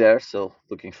 I'll be there, so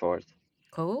looking forward.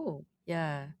 Cool.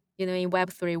 Yeah. In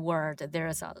Web3 world,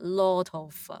 there's a lot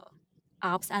of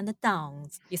ups and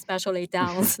downs, especially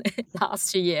downs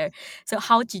last year. So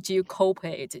how did you cope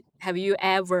it? Have you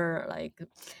ever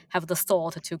have the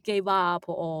thought to give up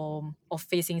or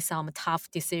facing some tough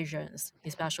decisions,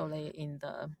 especially in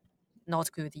the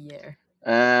not good year?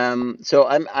 So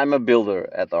I'm a builder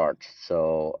at art.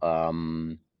 So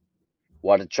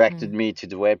what attracted Mm, me to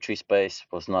the Web3 space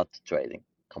was not the trading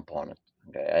component.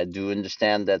 Okay, I do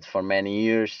understand that for many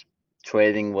years,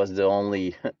 trading was the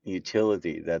only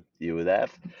utility that you would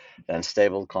have. Then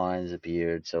stable coins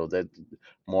appeared, so that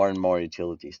more and more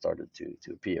utilities started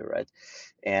to appear, right?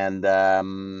 And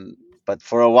but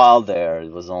for a while there,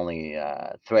 it was only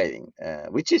trading,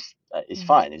 which is mm,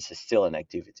 fine. It's still an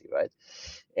activity, right?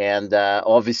 And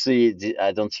obviously,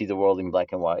 I don't see the world in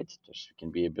black and white. Just you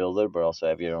can be a builder, but also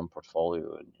have your own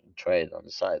portfolio and trade on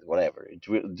the side, whatever.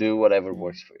 Do whatever mm,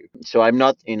 works for you. So I'm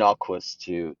not innocuous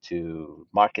to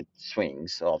market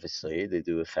swings. Obviously, they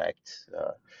do affect,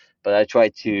 but I try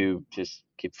to just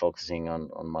keep focusing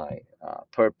on my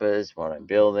purpose, what I'm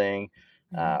building,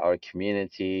 mm, our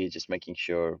community, just making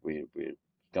sure we're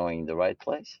going in the right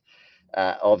place.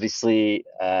 Obviously,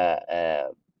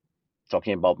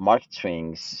 talking about market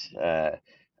swings,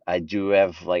 I do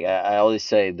have, like, I always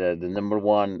say, the number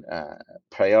one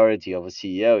priority of a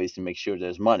CEO is to make sure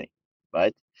there's money,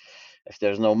 right? If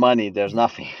there's no money, there's yeah.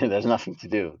 nothing. There's nothing to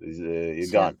do. You're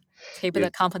Yeah. gone. Keep You're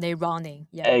the company running.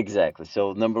 Yeah. exactly.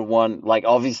 So number one, like,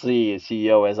 obviously a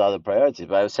CEO has other priorities,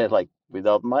 but I would say, like,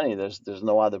 without money, there's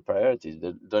no other priorities.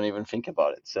 Don't even think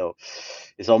about it. So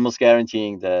it's almost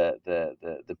guaranteeing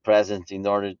the present in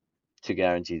order to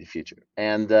guarantee the future.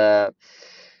 And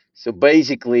so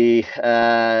basically,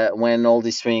 when all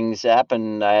these things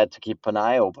happen, I had to keep an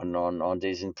eye open on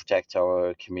this and protect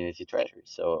our community treasury.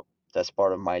 So that's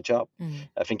part of my job. Mm,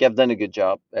 I think I've done a good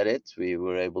job at it. We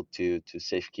were able to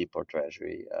safekeep our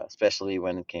treasury, especially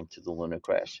when it came to the lunar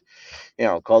crash.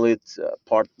 Call it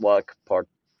part luck, part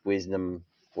wisdom,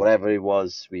 whatever it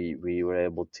was. We were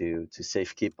able to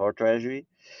safekeep our treasury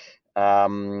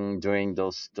during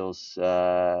those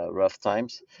rough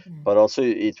times. mm, But also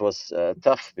it was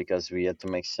tough because we had to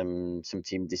make some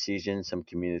team decisions, some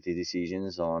community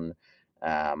decisions on.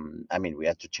 I mean, we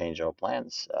had to change our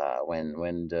plans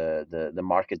when the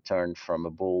market turned from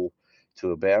a bull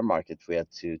to a bear market. We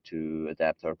had to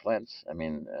adapt our plans. I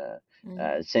mean,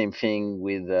 mm, same thing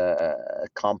with a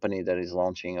company that is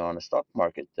launching on a stock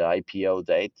market. The IPO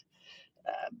date,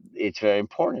 it's very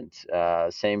important.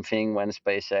 Same thing when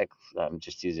SpaceX, I'm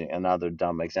just using another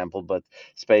dumb example, but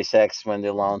SpaceX, when they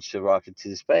launched the rocket to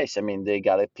the space, I mean, they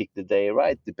got to pick the day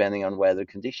right, depending on weather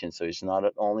conditions. So it's not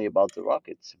only about the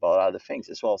rocket, it's about other things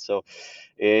as well. So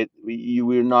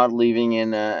we're not living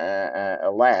in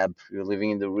a lab, we're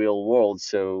living in the real world.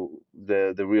 So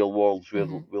the real world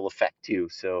Mm-hmm. will affect you.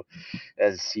 So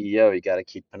as a CEO, you got to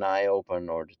keep an eye open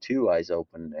or the two eyes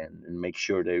open, and make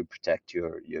sure that you protect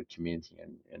your community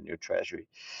and your treasury.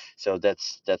 So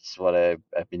that's what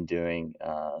I've been doing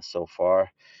so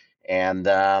far, and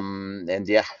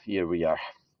yeah, here we are.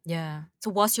 Yeah.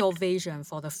 So what's your vision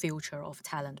for the future of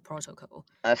talent protocol?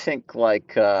 I think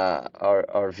like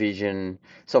our vision.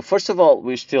 So first of all,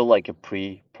 we're still like a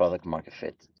pre-product market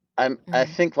fit. I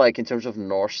Mm-hmm. think like in terms of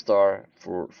North Star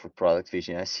for product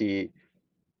vision, I see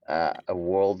a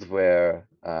world where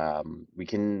we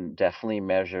can definitely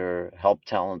help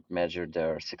talent measure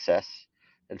their success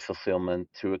and fulfillment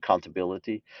through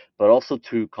accountability, but also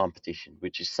through competition,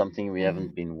 which is something we Mm-hmm.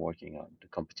 haven't been working on, the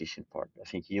competition part. I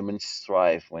think humans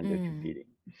thrive when they're Mm. competing.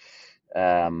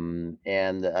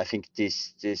 And I think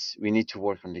this we need to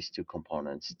work on these two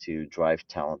components to drive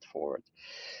talent forward.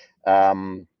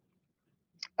 Um,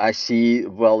 I see,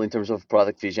 well, in terms of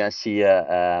product vision, I see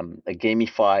a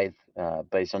gamified,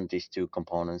 based on these two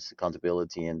components,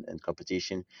 accountability and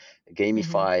competition, a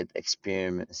Mm-hmm. gamified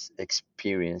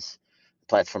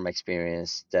platform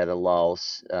experience that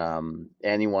allows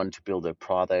anyone to build their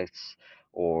products,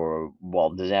 or,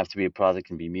 well, it doesn't have to be a product,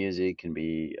 can be music, can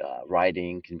be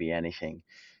writing, can be anything.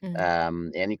 Mm-hmm.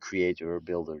 Any creator or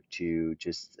builder to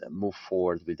just move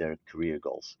forward with their career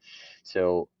goals.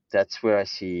 So that's where I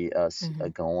see us Mm-hmm.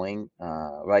 going.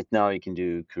 Right now, you can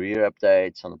do career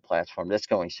updates on the platform. That's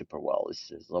going super well.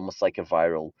 It's almost like a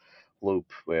viral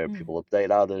loop where Mm. people update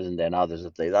others and then others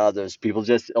update others. People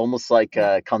just almost like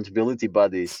Yeah. accountability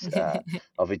buddies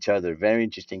of each other. Very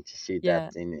interesting to see that Yeah.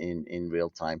 in real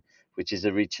time, which is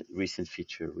a recent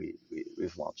feature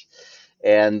we've launched.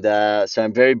 And so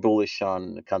I'm very bullish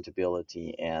on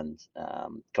accountability and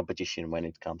competition when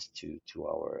it comes to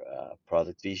our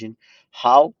product vision.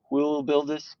 How we will build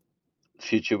this,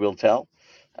 future will tell.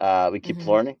 We keep Mm-hmm.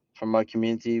 learning from our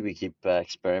community. We keep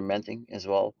experimenting as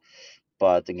well.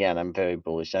 But again, I'm very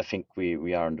bullish. I think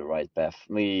we are on the right path.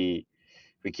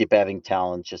 We keep having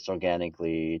talent just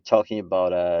organically talking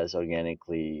about us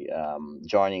organically,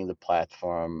 joining the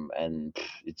platform, and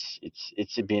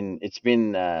it's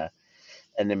been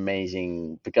an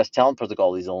amazing, because talent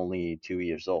protocol is only 2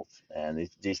 years old, and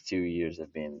these 2 years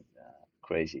have been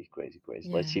crazy, crazy, crazy.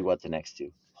 Let's see Yeah. what the next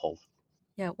two hold.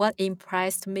 Yeah, what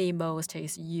impressed me most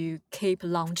is you keep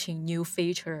launching new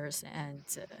features, and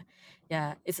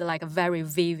yeah, it's like a very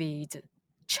vivid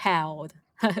child,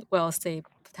 well, say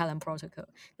talent protocol.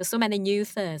 There's so many new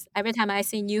things. Every time I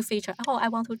see new feature, oh, I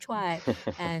want to try,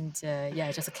 and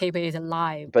yeah, just keep it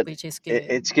alive, But which is good.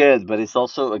 it's good, but it's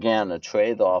also again a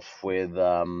trade-off with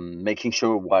making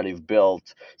sure what you've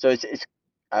built. So it's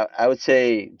I would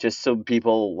say, just so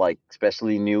people, like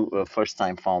especially new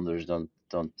first-time founders, don't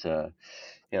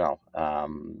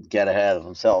get ahead of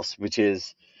themselves, which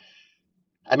is,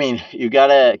 I mean, you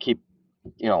gotta keep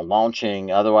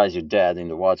launching, otherwise you're dead in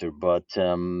the water. But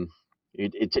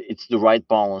it's the right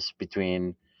balance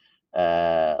between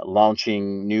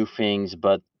launching new things,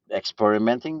 but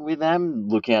experimenting with them,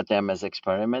 looking at them as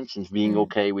experiments, and being Mm,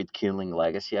 okay with killing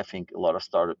legacy. I think a lot of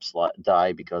startups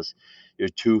die because you're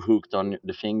too hooked on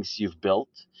the things you've built.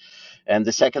 And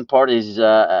the second part is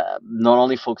not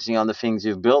only focusing on the things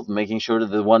you've built, making sure that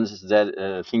the ones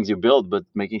that things you build, but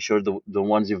making sure the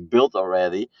ones you've built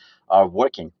already are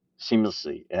working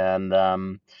seamlessly. And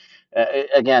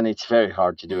again, it's very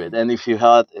hard to do it. mm, And if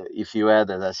you add,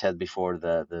 as I said before,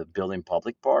 the building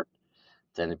public part,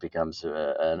 then it becomes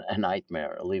a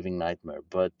nightmare, a living nightmare.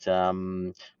 But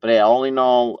yeah, all in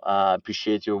all,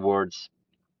 appreciate your words.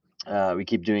 We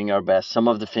keep doing our best. Some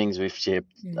of the things we've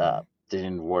shipped mm,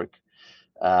 didn't work.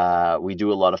 We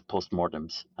do a lot of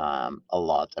postmortems, a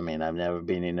lot. I mean, I've never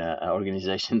been in an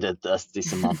organization that does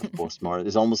this amount of postmortem.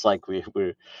 It's almost like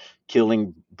we're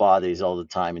killing bodies all the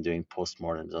time and doing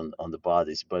postmortems on the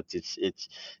bodies. But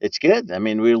it's good. I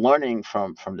mean, we're learning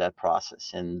from that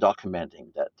process and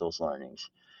documenting those learnings,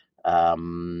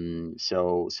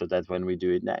 so that when we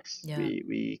do it next, yeah,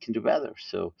 we can do better.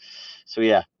 So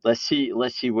yeah, let's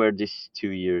see where this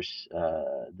 2 years,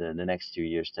 the next 2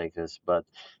 years take us. But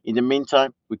in the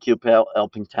meantime, we keep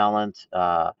helping talent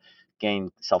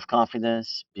gain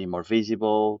self-confidence, be more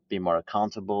visible, be more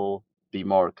accountable, be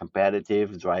more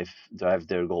competitive, drive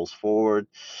their goals forward.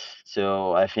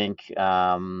 So I think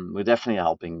we're definitely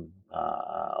helping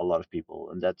a lot of people,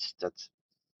 and that's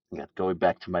yeah, going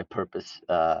back to my purpose,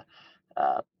 uh,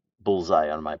 bullseye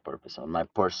on my purpose, on my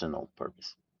personal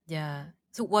purpose. yeah.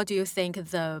 So, what do you think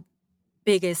the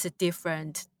biggest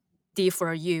difference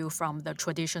differ you from the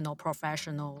traditional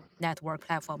professional network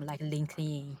platform like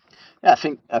LinkedIn? Yeah, I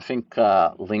think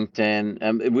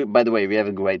LinkedIn. By the way, we have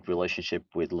a great relationship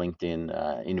with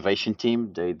LinkedIn innovation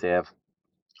team. They have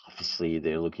obviously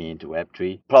they're looking into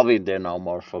Web3. Probably they're now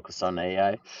more focused on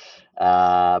AI.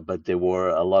 But there were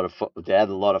a lot of they had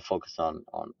a lot of focus on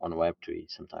Web3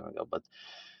 some time ago. But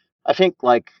I think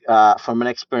like from an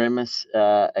experiment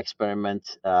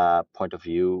point of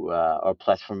view, our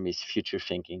platform is future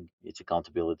thinking. It's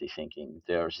accountability thinking.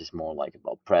 Theirs is more like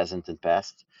about present and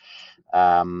past.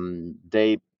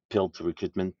 They built a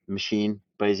recruitment machine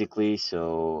basically.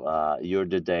 So you're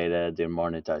the data. They're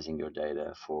monetizing your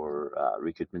data for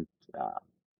recruitment.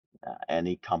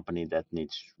 Any company that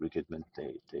needs recruitment,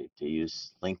 they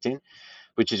use LinkedIn,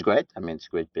 which is great. I mean, it's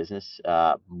great business.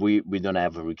 We don't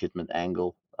have a recruitment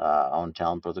angle on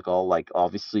talent protocol. Like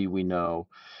obviously we know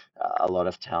a lot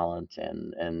of talent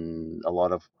and a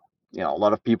lot of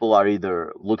people are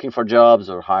either looking for jobs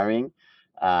or hiring.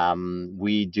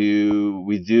 We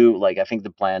do like I think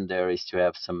the plan there is to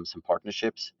have some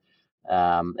partnerships,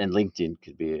 and LinkedIn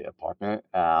could be a partner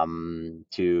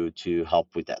to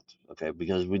help with that. Okay,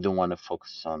 because we don't want to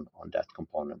focus on that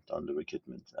component on the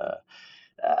recruitment.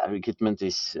 Recruitment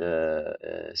is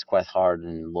quite hard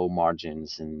and low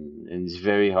margins, and it's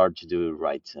very hard to do it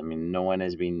right. I mean, no one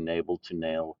has been able to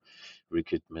nail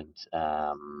recruitment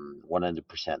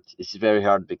 100%. It's very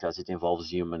hard because it involves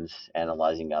humans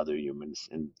analyzing other humans,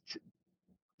 and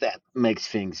that makes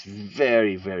things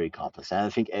very, very complex. And I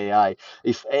think AI,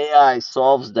 if AI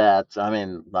solves that, I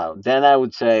mean, well, then I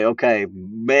would say, okay,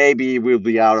 maybe we'll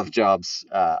be out of jobs,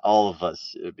 all of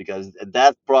us, because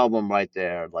that problem right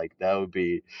there, like that would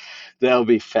be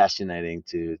fascinating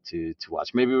to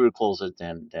watch. Maybe we're closer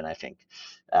than I think,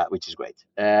 which is great.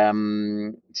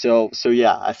 So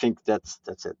yeah, I think that's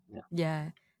it. Yeah. Yeah.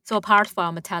 So apart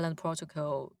from talent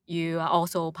protocol, you are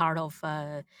also part of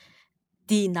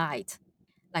DNight,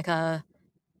 like a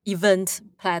event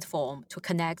platform to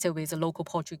connect with local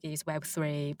Portuguese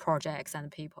Web3 projects and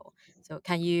people. So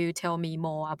can you tell me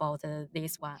more about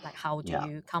this one? Like how do Yeah.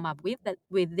 you come up with that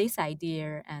with this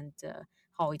idea and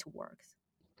how it works?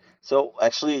 So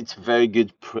actually, it's a very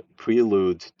good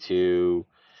prelude to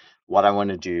what I want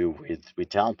to do with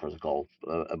Talent Protocol,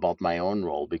 about my own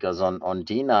role, because on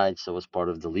D nights I was part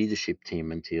of the leadership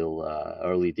team until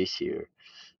early this year,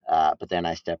 but then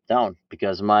I stepped down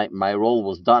because my role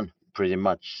was done pretty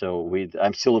much. So with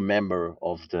I'm still a member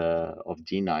of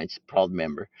D nights, proud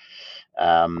member.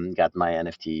 Got my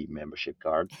NFT membership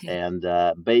card, and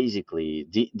basically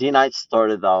D nights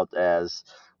started out as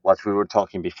what we were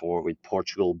talking before, with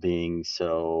Portugal being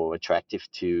so attractive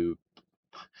to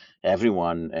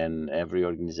everyone and every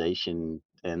organization,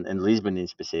 and Lisbon in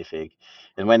specific.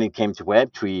 And when it came to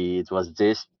Web3, it was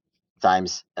this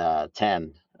times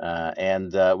 10.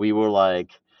 And we were like,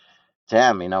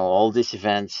 damn, all these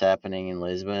events happening in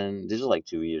Lisbon. This was like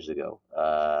 2 years ago.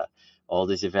 All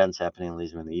these events happening in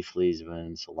Lisbon, ETH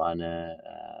Lisbon, Solana,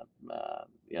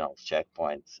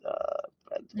 Checkpoint,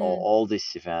 and Mm. all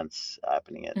these events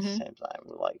happening at the Hmm. same time.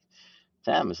 We're like,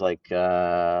 damn, it's like,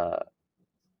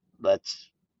 let's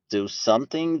do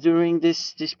something during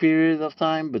this period of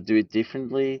time, but do it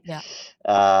differently. Yeah.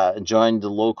 Join the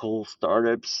local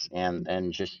startups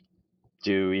and just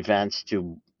do events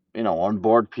to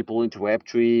onboard people into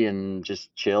Web3 and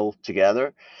just chill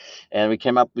together. And we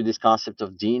came up with this concept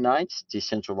of D nights,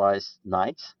 decentralized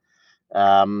nights,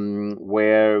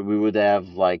 where we would have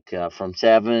like from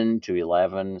 7 p.m. to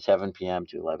 11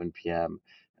 p.m.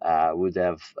 Would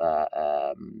have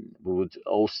we would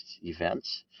host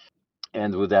events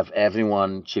and would have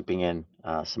everyone chipping in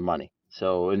some money.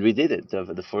 So, and we did it.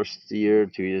 The first year,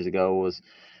 2 years ago, was,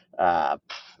 I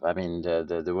mean,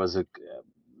 there was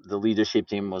the leadership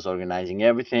team was organizing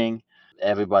everything.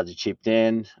 Everybody chipped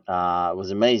in. It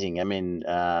was amazing. I mean,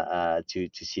 to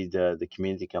see the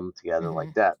community come together like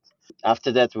Hmm. that.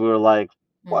 After that, we were like,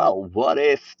 Mm. well, what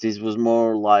if this was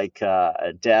more like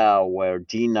a DAO, where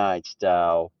D Nights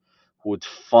DAO would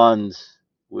fund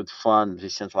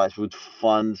decentralized, would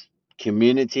fund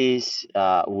communities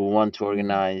who want to Mm.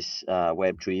 organize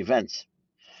Web3 events.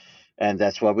 And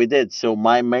that's what we did. So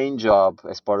my main job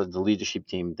as part of the leadership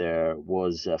team there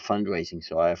was fundraising.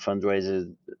 So I fundraised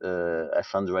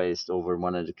over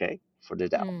 100K for the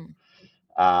DAO,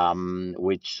 Mm.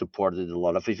 which supported a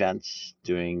lot of events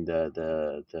during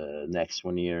the next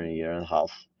 1 year, a year and a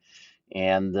half.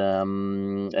 And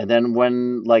then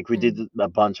when like we did Mm. a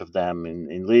bunch of them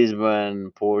in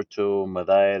Lisbon, Porto,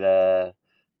 Madeira,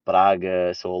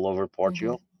 Braga, so all over Hmm.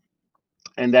 Portugal.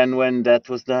 And then when that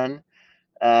was done,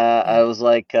 I was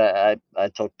like, I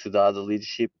talked to the other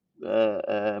leadership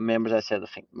members, I said, I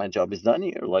think my job is done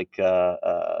here. Like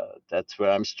that's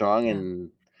where I'm strong, Yeah.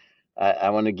 and I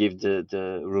want to give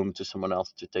the room to someone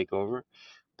else to take over.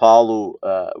 Paulo,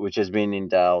 which has been in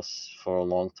DAOs for a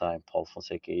long time, Paulo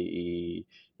Fonseca, he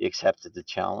accepted the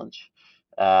challenge.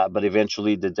 But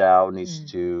eventually, the DAO needs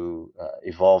Mm. to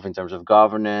evolve in terms of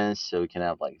governance, so we can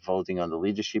have like voting on the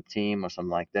leadership team or something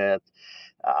like that.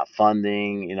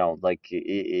 Funding, like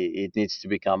it needs to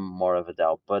become more of a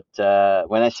DAO. But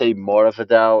when I say more of a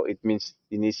DAO, it means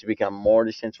it needs to become more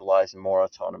decentralized and more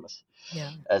autonomous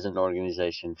Yeah. as an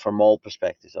organization from all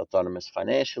perspectives: autonomous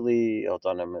financially,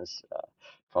 autonomous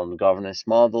from governance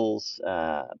models,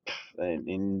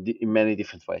 in many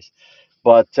different ways.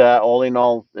 But all in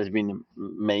all, it's been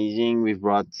amazing. We've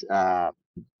brought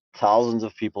thousands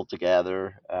of people together.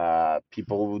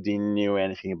 People who didn't knew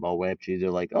anything about Web3,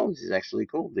 they're like, "Oh, this is actually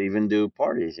cool." They even do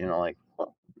parties, like,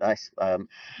 "Oh, nice." It's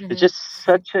Hmm. just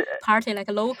such a Party like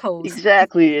locals.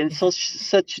 exactly, and Yeah.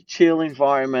 such a chill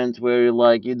environment where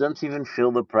like you don't even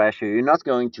feel the pressure. You're not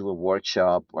going to a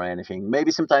workshop or anything.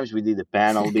 Maybe sometimes we did a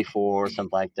panel before or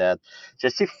something like that.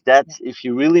 Just Yeah. if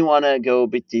you really want to go a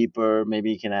bit deeper, maybe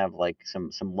you can have like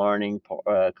some learning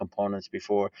components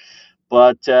before.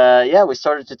 But yeah, we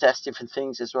started to test different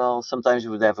things as well. Sometimes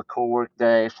we would have a co-work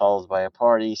day followed by a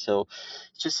party. So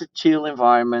it's just a chill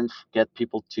environment, get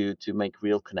people to make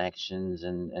real connections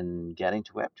and get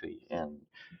into Web3. And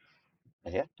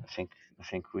yeah, I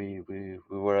think we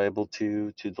were able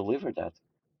to deliver that.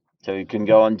 So you can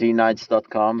go on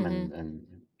DeNites.com Hmm.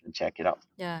 and check it out.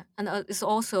 Yeah. And it's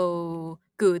also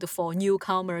good for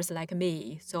newcomers like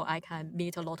me, so I can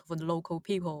meet a lot of the local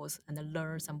peoples and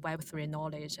learn some Web3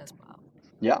 knowledge as well.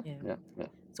 Yeah, Yeah. yeah, yeah.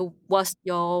 So, what's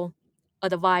your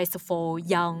advice for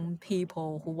young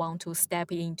people who want to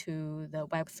step into the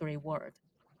Web3 world?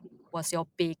 What's your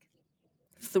big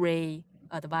three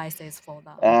advices for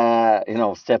them?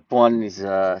 Step one is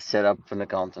set up an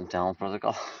account on Talent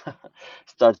Protocol.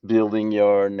 Start building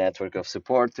your network of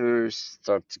supporters.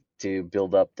 Start to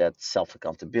build up that self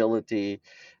accountability.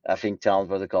 I think Talent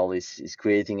Protocol is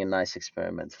creating a nice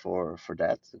experiment for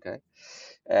that. Okay.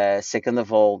 Second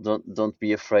of all, don't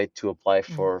be afraid to apply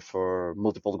Mm, for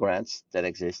multiple grants that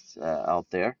exist out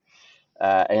there.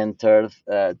 And third,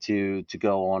 to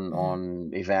go mm,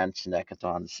 on events and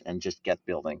hackathons and just get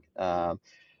building.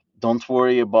 Don't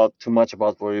worry about too much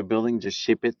about what you're building. Just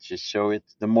ship it. Just show it.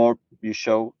 The more you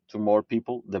show to more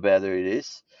people, the better it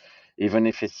is. Even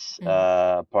if it's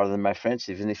mm. pardon my French,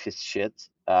 even if it's shit,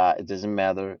 it doesn't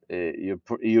matter.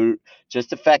 You're just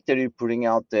the fact that you're putting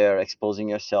out there, exposing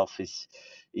yourself is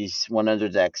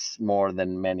 100x more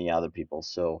than many other people.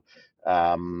 So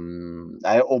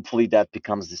I hopefully that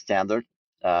becomes the standard.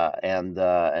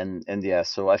 And yeah,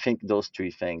 so I think those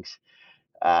three things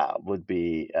would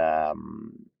be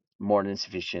more than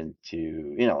sufficient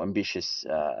to ambitious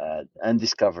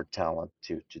undiscovered talent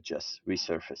to just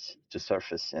resurface to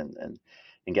surface and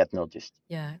get noticed.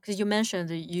 Yeah, because you mentioned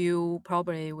that you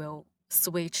probably will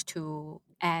switch to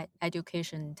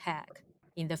education tech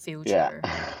in the Yeah, future.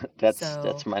 that's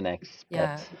So, my next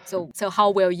bet. yeah. So how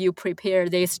will you prepare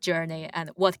this journey, and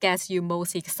what gets you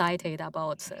most excited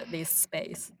about this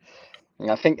space?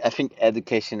 I think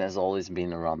education has always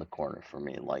been around the corner for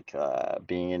me. Like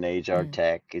being in HR Mm,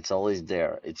 tech, it's always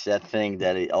there. It's that thing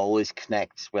that it always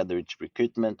connects, whether it's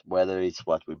recruitment, whether it's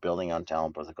what we're building on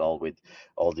Talent Protocol with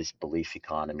all this belief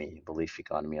economy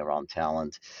around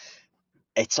talent.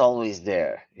 It's always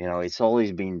there. It's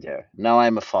always been there. Now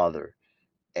I'm a father,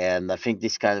 and I think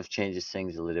this kind of changes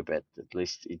things a little bit. At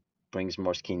least it brings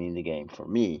more skin in the game for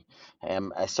me.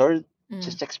 I started mm,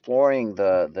 just exploring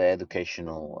the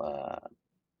educational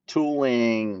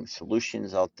tooling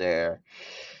solutions out there.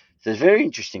 There's very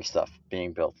interesting stuff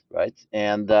being built, right?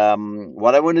 And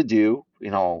what I want to do,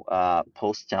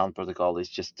 post Talent Protocol is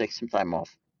just take some time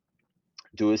off,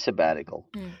 do a sabbatical,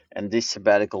 mm. and this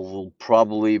sabbatical will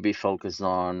probably be focused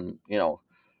on,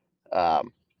 a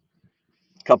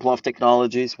couple of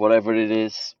technologies, whatever it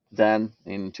is. Then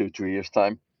in 2 3 years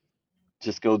time,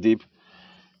 just go deep.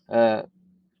 Uh,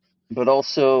 but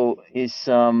also is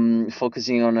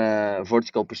focusing on a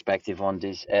vertical perspective on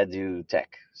this edu tech,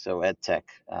 so ed tech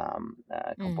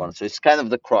Mm, component. So it's kind of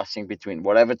the crossing between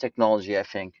whatever technology I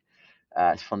think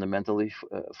is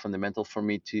fundamental for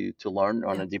me to learn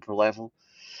on yeah, a deeper level,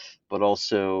 but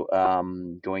also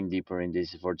going deeper in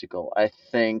this vertical. I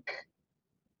think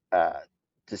uh,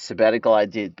 the sabbatical I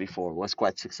did before was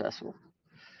quite successful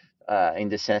in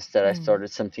the sense that I mm,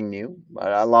 started something new.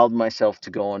 I allowed myself to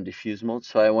go on diffuse mode,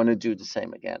 so I want to do the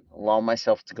same again. Allow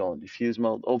myself to go on diffuse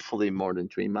mode, hopefully more than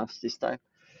 3 months this time.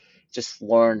 Just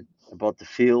learn about the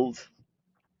field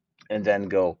and then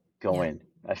go yeah. in.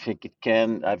 I think it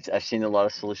can. I've seen a lot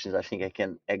of solutions. I think I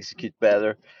can execute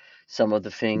better. Some of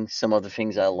the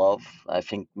things I love, I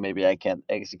think maybe I can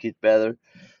execute better.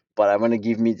 But I want to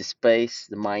give me the space,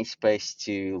 the mind space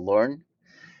to learn.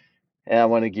 And I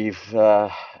want to give,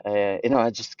 I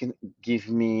just can give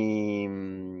me.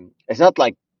 It's not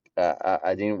like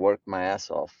I didn't work my ass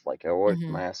off. Like I worked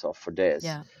Mm-hmm. my ass off for this.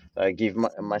 Yeah. I give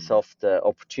myself the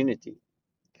opportunity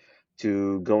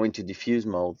to go into diffuse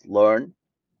mode, learn,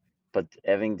 but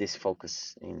having this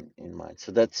focus in mind.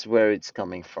 So that's where it's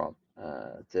coming from.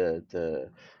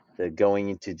 The going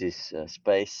into this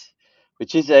space,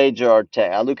 which is HR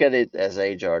tech. I look at it as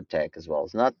HR tech as well.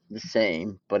 It's not the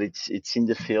same, but it's in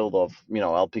the field of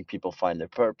helping people find their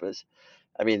purpose.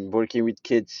 I mean, working with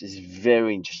kids is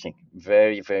very interesting,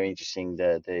 very very interesting.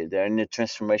 They're in the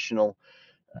transformational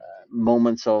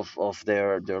moments of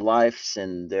their lives,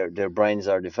 and their brains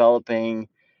are developing,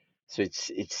 so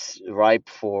it's ripe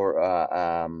for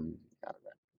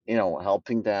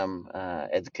helping them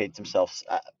educate themselves.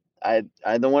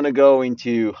 I don't want to go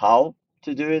into how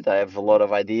to do it. I have a lot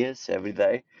of ideas every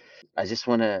day. I just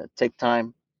want to take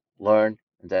time, learn,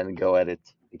 and then go at it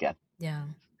again. Yeah.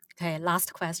 Okay,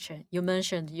 last question. You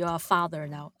mentioned you're a father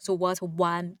now. So what's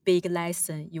one big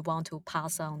lesson you want to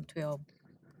pass on to your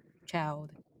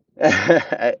child?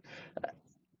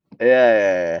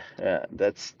 Yeah, yeah.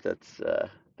 That's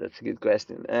a good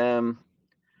question.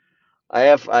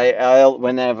 I'll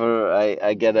whenever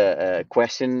I get a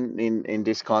question in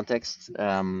this context,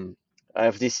 I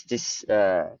have this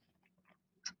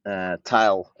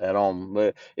tile at home.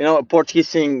 A Portuguese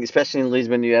thing, especially in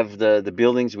Lisbon, you have the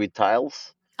buildings with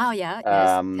tiles, Oh yeah,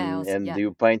 yes, tails. and Yeah.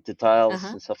 you paint the tiles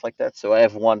Uh-huh. and stuff like that. So I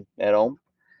have one at home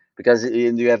because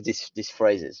you have these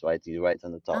phrases, right? You write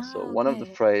on the tile. So Ah, one of the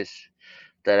okay. phrases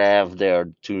that I have there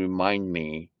to remind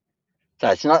me. So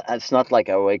it's not like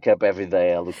I wake up every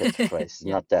day, I look at the phrase. It's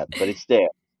Yeah. not that, but it's there.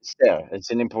 It's there.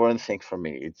 It's an important thing for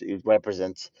me. It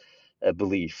represents a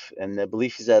belief, and the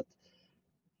belief is that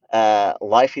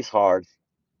life is hard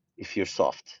if you're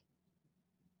soft.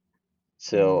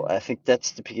 So Mm, I think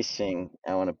that's the biggest thing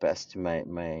I want to pass to my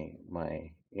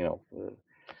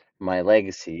my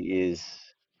legacy is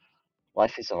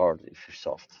life is hard if you're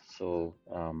soft. So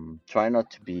try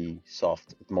not to be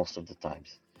soft most of the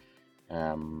times.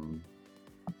 Um,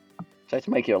 Try to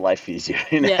make your life easier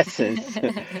in yeah. essence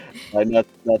by not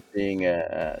being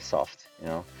soft.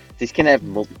 This can have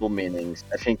Mm, multiple meanings.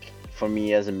 I think for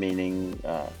me as a meaning,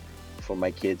 for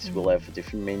my kids will have a mm,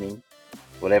 different meaning.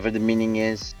 Whatever the meaning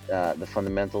is, the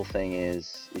fundamental thing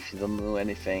is if you don't know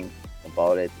anything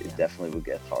about it, it yeah. definitely will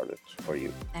get harder Sure. for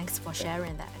you. Thanks for Okay.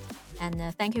 sharing that.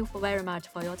 And thank you for very much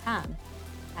for your time.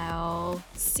 I'll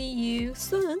see you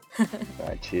soon. All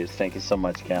right. Cheers. Thank you so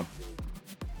much, Cam.